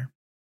go from there?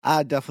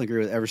 I definitely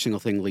agree with every single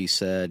thing Lee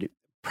said.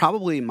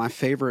 Probably my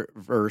favorite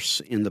verse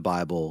in the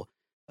Bible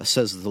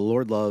says the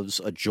Lord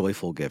loves a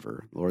joyful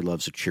giver. The Lord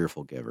loves a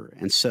cheerful giver.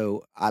 And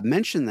so I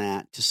mention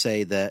that to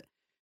say that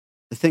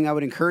the thing I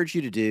would encourage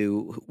you to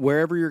do,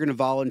 wherever you're going to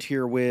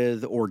volunteer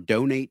with or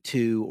donate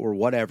to or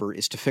whatever,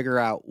 is to figure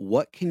out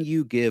what can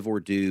you give or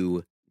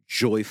do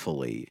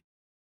joyfully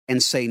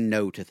and say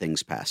no to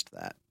things past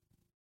that.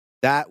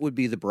 That would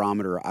be the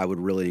barometer I would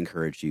really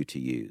encourage you to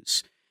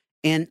use.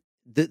 And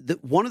the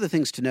one of the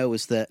things to know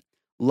is that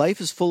life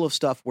is full of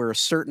stuff where a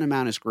certain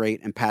amount is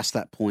great and past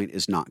that point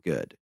is not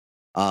good.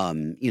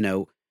 Going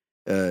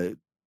for a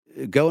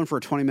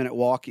 20-minute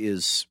walk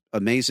is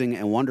amazing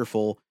and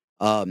wonderful.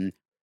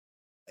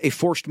 A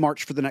forced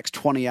march for the next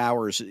 20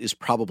 hours is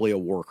probably a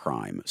war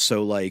crime.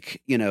 So,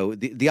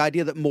 the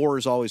idea that more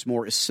is always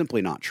more is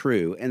simply not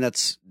true. And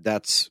that's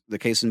the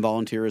case in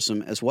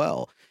volunteerism as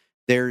well.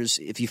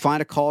 If you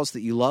find a cause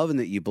that you love and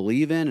that you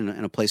believe in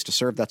and a place to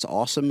serve, that's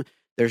awesome.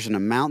 There's an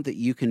amount that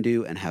you can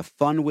do and have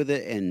fun with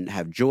it and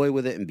have joy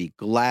with it and be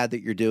glad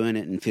that you're doing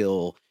it and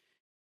feel,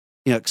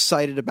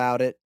 excited about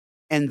it.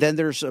 And then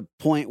there's a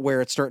point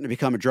where it's starting to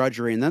become a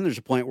drudgery. And then there's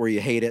a point where you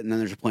hate it. And then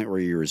there's a point where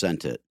you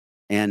resent it.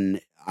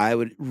 And I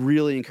would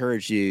really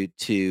encourage you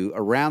to,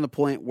 around the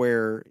point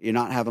where you're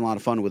not having a lot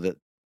of fun with it,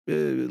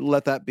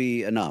 let that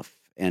be enough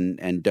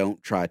and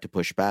don't try to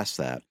push past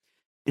that.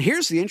 And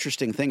here's the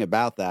interesting thing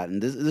about that,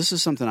 and this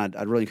is something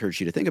I'd really encourage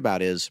you to think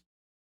about, is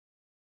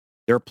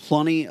there are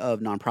plenty of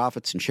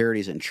nonprofits and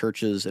charities and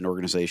churches and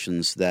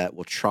organizations that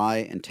will try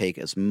and take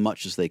as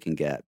much as they can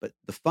get. But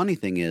the funny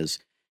thing is,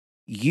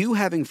 you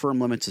having firm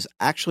limits is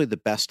actually the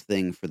best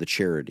thing for the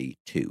charity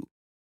too.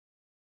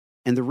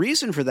 And the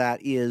reason for that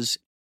is,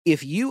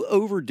 if you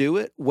overdo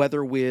it,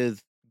 whether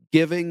with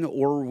giving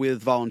or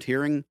with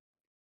volunteering,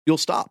 you'll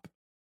stop.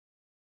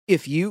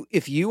 If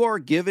you are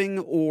giving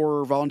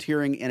or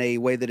volunteering in a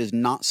way that is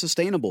not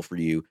sustainable for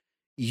you,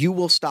 you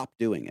will stop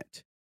doing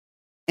it.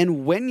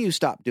 And when you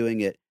stop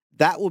doing it,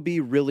 that will be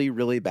really,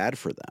 really bad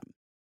for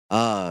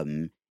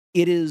them.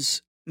 It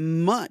is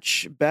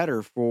much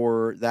better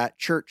for that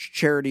church,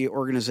 charity,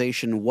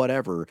 organization,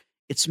 whatever.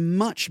 It's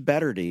much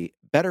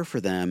better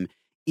for them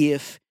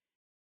if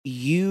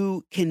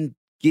you can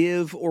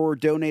give or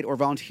donate or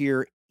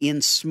volunteer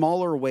in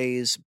smaller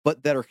ways,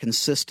 but that are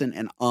consistent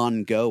and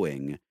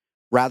ongoing,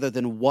 rather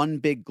than one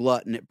big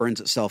glut and it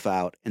burns itself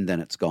out and then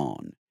it's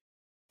gone.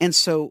 And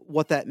so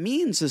what that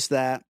means is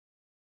that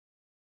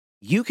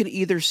you can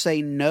either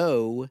say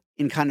no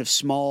in kind of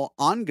small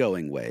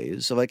ongoing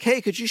ways, so like,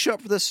 hey, could you show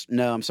up for this?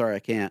 No, I'm sorry, I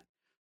can't.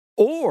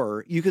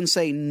 Or you can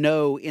say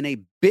no in a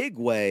big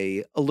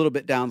way a little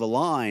bit down the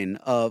line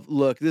of,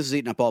 look, this is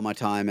eating up all my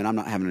time and I'm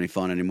not having any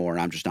fun anymore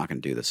and I'm just not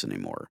going to do this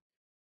anymore.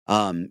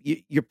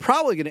 You're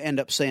probably going to end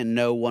up saying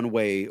no one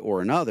way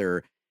or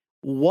another.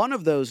 One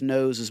of those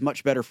no's is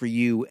much better for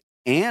you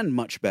and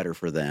much better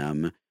for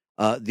them.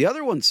 The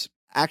other one's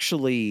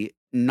actually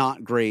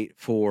not great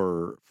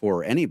for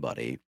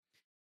anybody.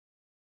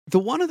 The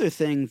one other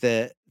thing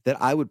that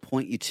I would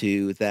point you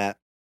to, that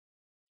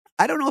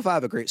I don't know if I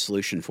have a great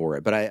solution for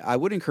it, but I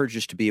would encourage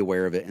us to be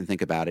aware of it and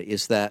think about it,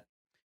 is that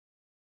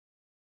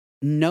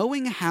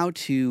knowing how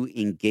to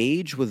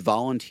engage with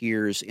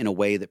volunteers in a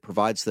way that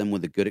provides them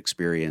with a good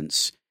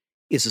experience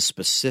is a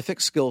specific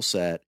skill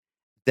set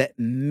that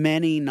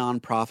many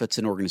nonprofits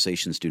and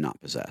organizations do not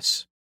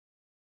possess.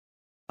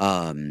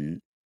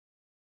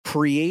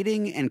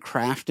 Creating and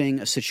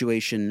crafting a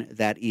situation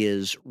that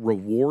is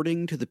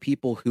rewarding to the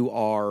people who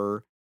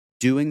are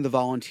doing the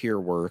volunteer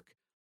work,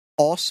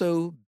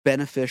 also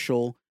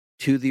beneficial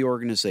to the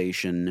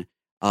organization,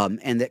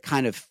 and that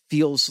kind of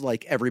feels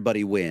like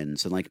everybody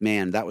wins and like,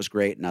 man, that was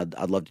great and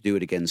I'd love to do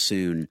it again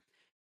soon.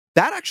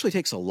 That actually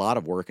takes a lot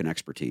of work and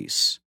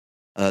expertise.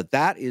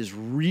 That is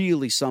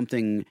really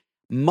something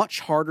much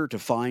harder to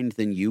find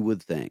than you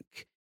would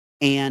think.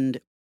 And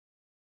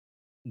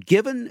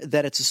given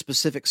that it's a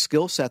specific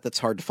skill set that's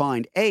hard to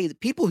find, the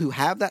people who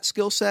have that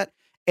skill set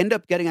end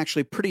up getting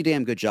actually pretty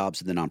damn good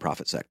jobs in the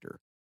nonprofit sector.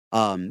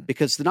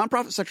 Because the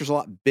nonprofit sector is a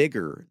lot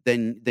bigger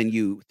than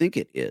you think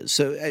it is.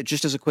 So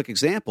just as a quick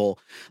example,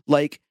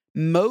 like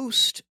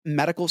most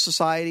medical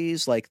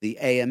societies like the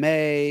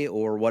AMA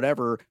or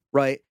whatever,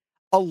 right?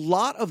 A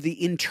lot of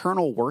the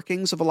internal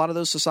workings of a lot of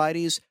those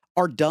societies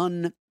are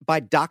done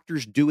by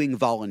doctors doing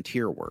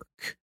volunteer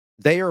work.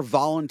 They are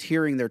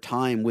volunteering their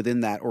time within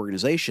that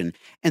organization.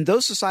 And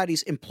those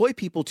societies employ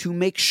people to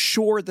make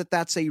sure that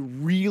that's a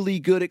really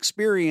good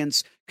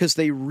experience because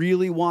they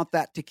really want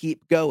that to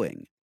keep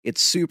going. It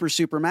super,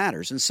 super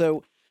matters. And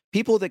so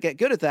people that get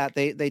good at that,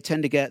 they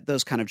tend to get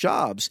those kind of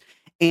jobs.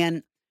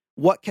 And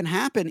what can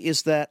happen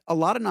is that a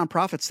lot of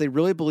nonprofits, they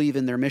really believe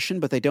in their mission,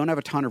 but they don't have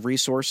a ton of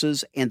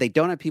resources and they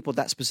don't have people with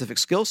that specific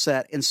skill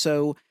set. And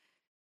so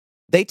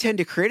they tend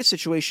to create a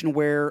situation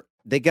where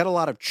they get a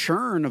lot of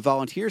churn of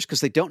volunteers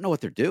because they don't know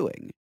what they're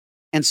doing.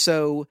 And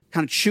so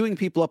kind of chewing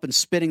people up and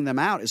spitting them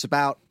out is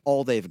about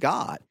all they've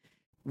got.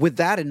 With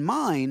that in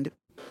mind,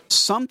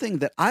 something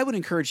that I would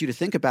encourage you to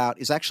think about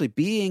is actually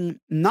being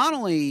not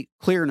only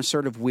clear and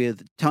assertive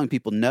with telling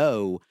people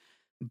no,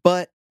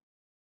 but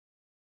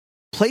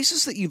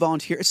places that you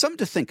volunteer, it's something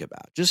to think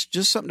about, just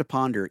something to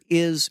ponder,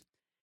 is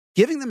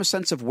giving them a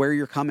sense of where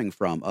you're coming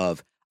from,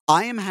 of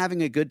I am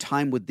having a good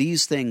time with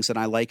these things and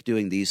I like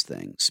doing these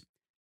things.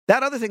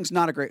 That other thing's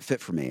not a great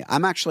fit for me.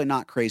 I'm actually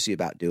not crazy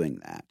about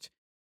doing that.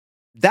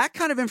 That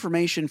kind of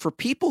information for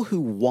people who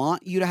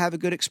want you to have a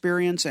good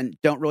experience and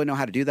don't really know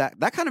how to do that,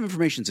 that kind of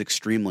information is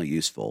extremely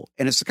useful.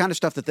 And it's the kind of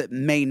stuff that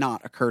may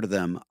not occur to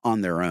them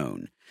on their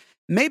own.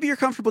 Maybe you're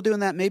comfortable doing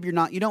that. Maybe you're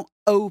not. You don't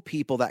owe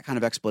people that kind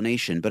of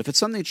explanation. But if it's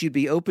something that you'd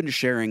be open to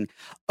sharing,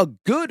 a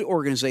good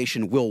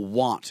organization will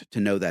want to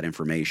know that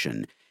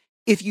information.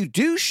 If you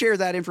do share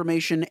that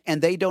information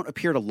and they don't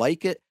appear to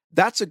like it,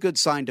 that's a good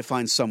sign to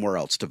find somewhere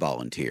else to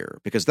volunteer,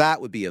 because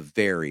that would be a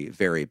very,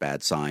 very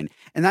bad sign.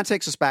 And that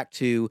takes us back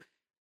to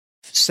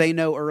say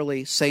no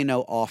early, say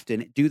no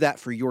often. Do that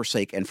for your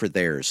sake and for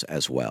theirs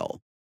as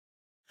well.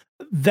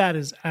 That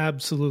is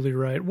absolutely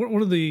right.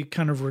 One of the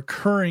kind of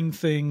recurring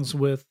things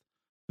with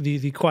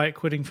the quiet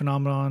quitting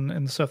phenomenon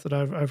and the stuff that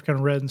I've kind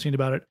of read and seen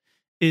about it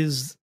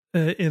is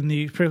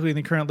particularly in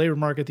the current labor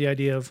market, the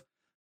idea of,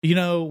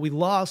 we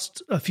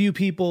lost a few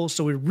people,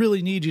 so we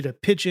really need you to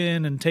pitch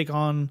in and take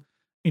on,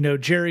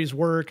 Jerry's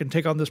work and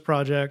take on this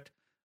project.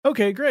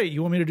 Okay, great.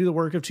 You want me to do the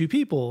work of 2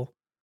 people?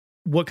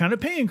 What kind of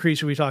pay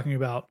increase are we talking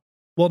about?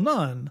 Well,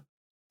 none.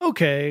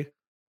 Okay,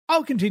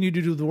 I'll continue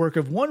to do the work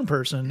of 1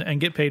 person and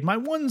get paid my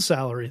 1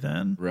 salary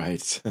then.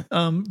 Right.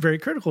 Very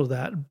critical to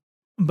that.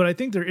 But I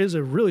think there is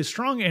a really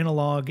strong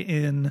analog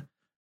in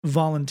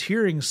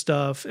volunteering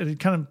stuff. And it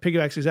kind of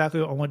piggybacks exactly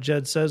on what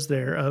Jed says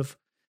there of,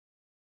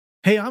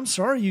 hey, I'm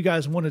sorry you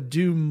guys want to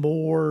do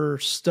more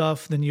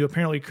stuff than you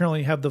apparently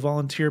currently have the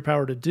volunteer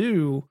power to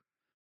do.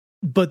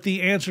 But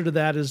the answer to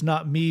that is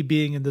not me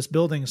being in this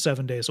building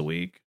 7 days a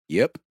week.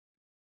 Yep.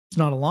 It's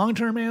not a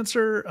long-term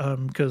answer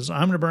because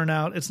I'm going to burn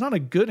out. It's not a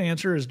good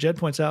answer, as Jed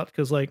points out,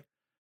 because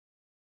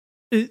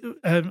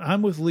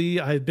I'm with Lee.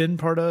 I've been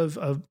part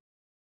of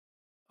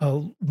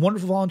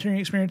wonderful volunteering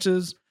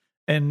experiences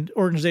and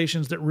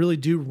organizations that really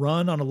do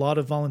run on a lot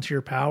of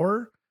volunteer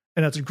power.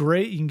 And that's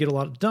great. You can get a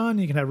lot done.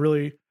 You can have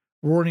really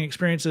rewarding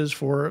experiences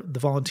for the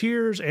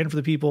volunteers and for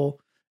the people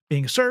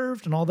being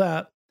served and all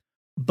that.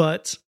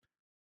 But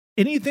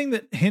anything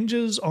that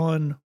hinges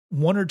on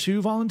 1 or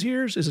 2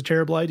 volunteers is a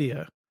terrible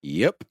idea.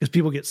 Yep. Because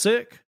people get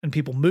sick and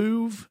people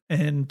move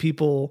and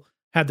people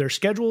have their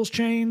schedules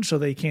changed so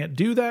they can't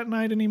do that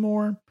night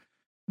anymore.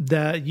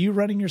 That you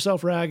running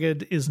yourself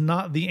ragged is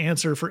not the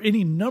answer for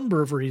any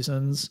number of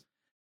reasons.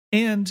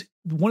 And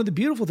one of the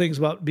beautiful things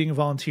about being a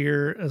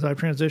volunteer, as I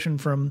transitioned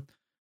from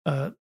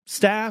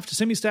staff to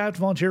semi-staff to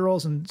volunteer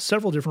roles in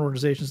several different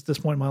organizations at this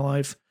point in my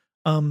life,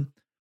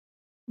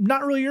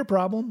 not really your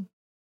problem.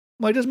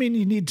 It doesn't mean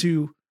you need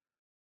to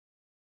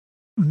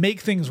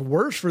make things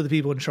worse for the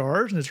people in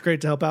charge, and it's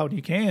great to help out when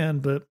you can,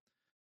 but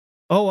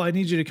I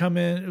need you to come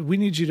in. We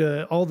need you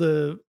to, all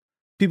the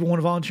people want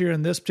to volunteer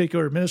in this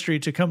particular ministry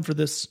to come for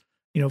this,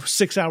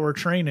 6-hour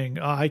training.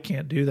 Oh, I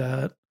can't do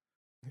that.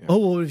 Yeah. Oh,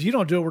 well, if you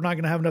don't do it, we're not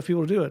going to have enough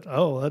people to do it.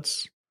 Oh,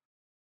 that's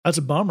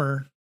a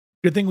bummer.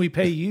 Good thing we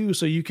pay you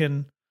so you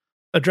can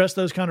address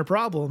those kind of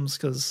problems,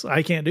 because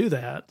I can't do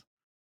that.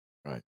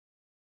 Right.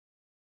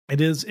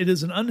 It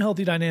is an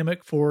unhealthy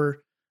dynamic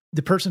for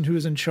the person who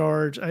is in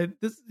charge.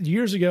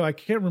 Years ago, I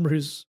can't remember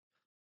who's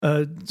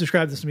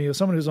described this to me. It was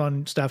someone who's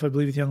on staff, I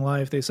believe, with Young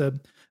Life. They said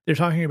they're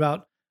talking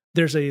about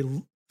there's a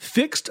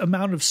fixed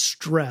amount of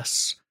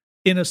stress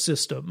in a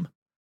system.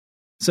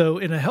 So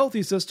in a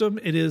healthy system,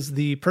 it is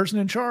the person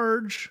in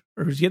charge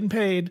or who's getting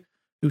paid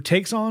who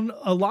takes on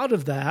a lot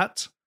of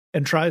that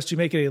and tries to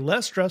make it a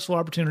less stressful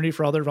opportunity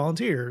for all their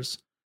volunteers.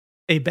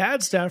 A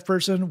bad staff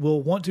person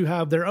will want to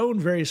have their own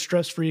very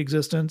stress-free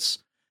existence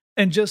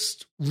and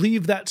just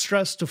leave that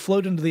stress to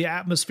float into the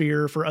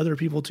atmosphere for other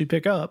people to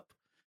pick up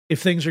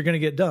if things are going to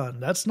get done.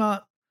 That's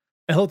not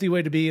a healthy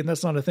way to be, and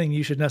that's not a thing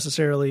you should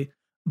necessarily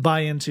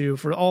buy into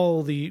for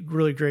all the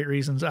really great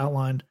reasons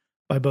outlined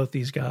by both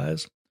these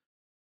guys.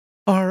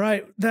 All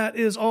right, that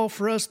is all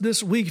for us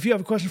this week. If you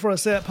have a question for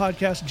us, say at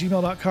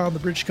podcast@gmail.com,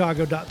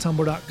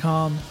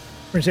 thebridgechicago.tumblr.com.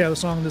 We're going to take out a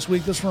song this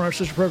week. This is from our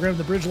sister program,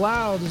 The Bridge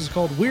Loud. This is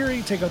called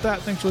Weary. Take out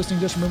that. Thanks for listening.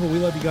 Just remember, we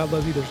love you. God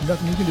love you. There's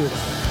nothing you can do about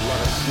it.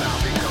 Let us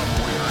now become